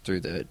layouts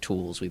through the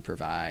tools we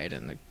provide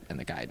and the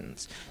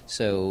guidance.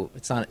 So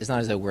it's not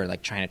as though we're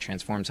trying to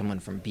transform someone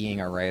from being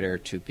a writer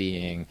to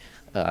being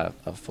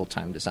a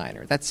full-time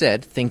designer. That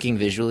said, thinking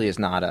visually is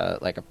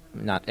not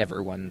not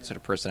everyone's sort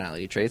of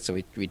personality trait, so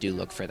we do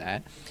look for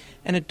that.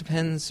 And it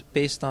depends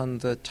based on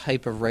the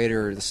type of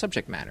writer, the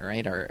subject matter,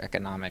 right? Our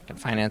economic and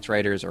finance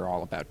writers are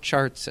all about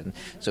charts, and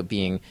so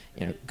being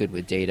good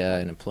with data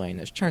and employing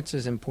those charts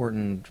is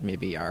important.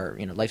 Maybe our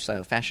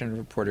lifestyle fashion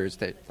reporters,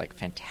 they're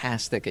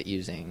fantastic at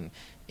using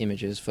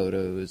images,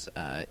 photos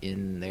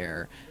in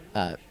their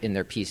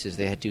pieces.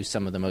 They do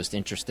some of the most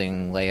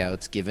interesting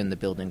layouts given the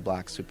building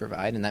blocks we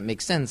provide, and that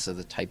makes sense. So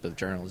the type of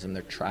journalism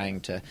they're trying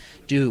to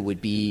do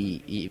would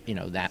be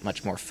that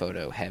much more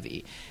photo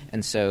heavy.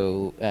 And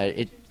so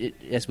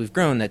as we've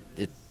grown,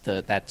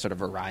 that sort of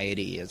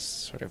variety is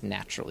sort of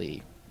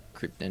naturally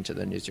creeped into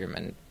the newsroom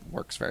and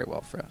works very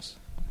well for us.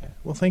 Okay.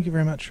 Well, thank you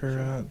very much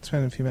for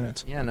spending a few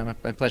minutes. Yeah, no,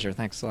 my pleasure.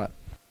 Thanks a lot.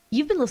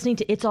 You've been listening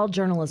to It's All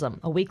Journalism,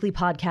 a weekly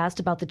podcast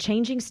about the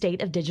changing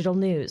state of digital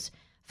news.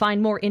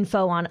 Find more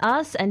info on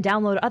us and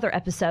download other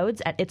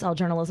episodes at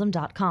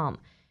itsalljournalism.com.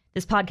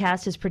 This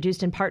podcast is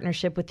produced in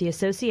partnership with the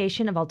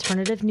Association of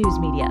Alternative News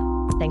Media.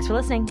 Thanks for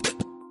listening.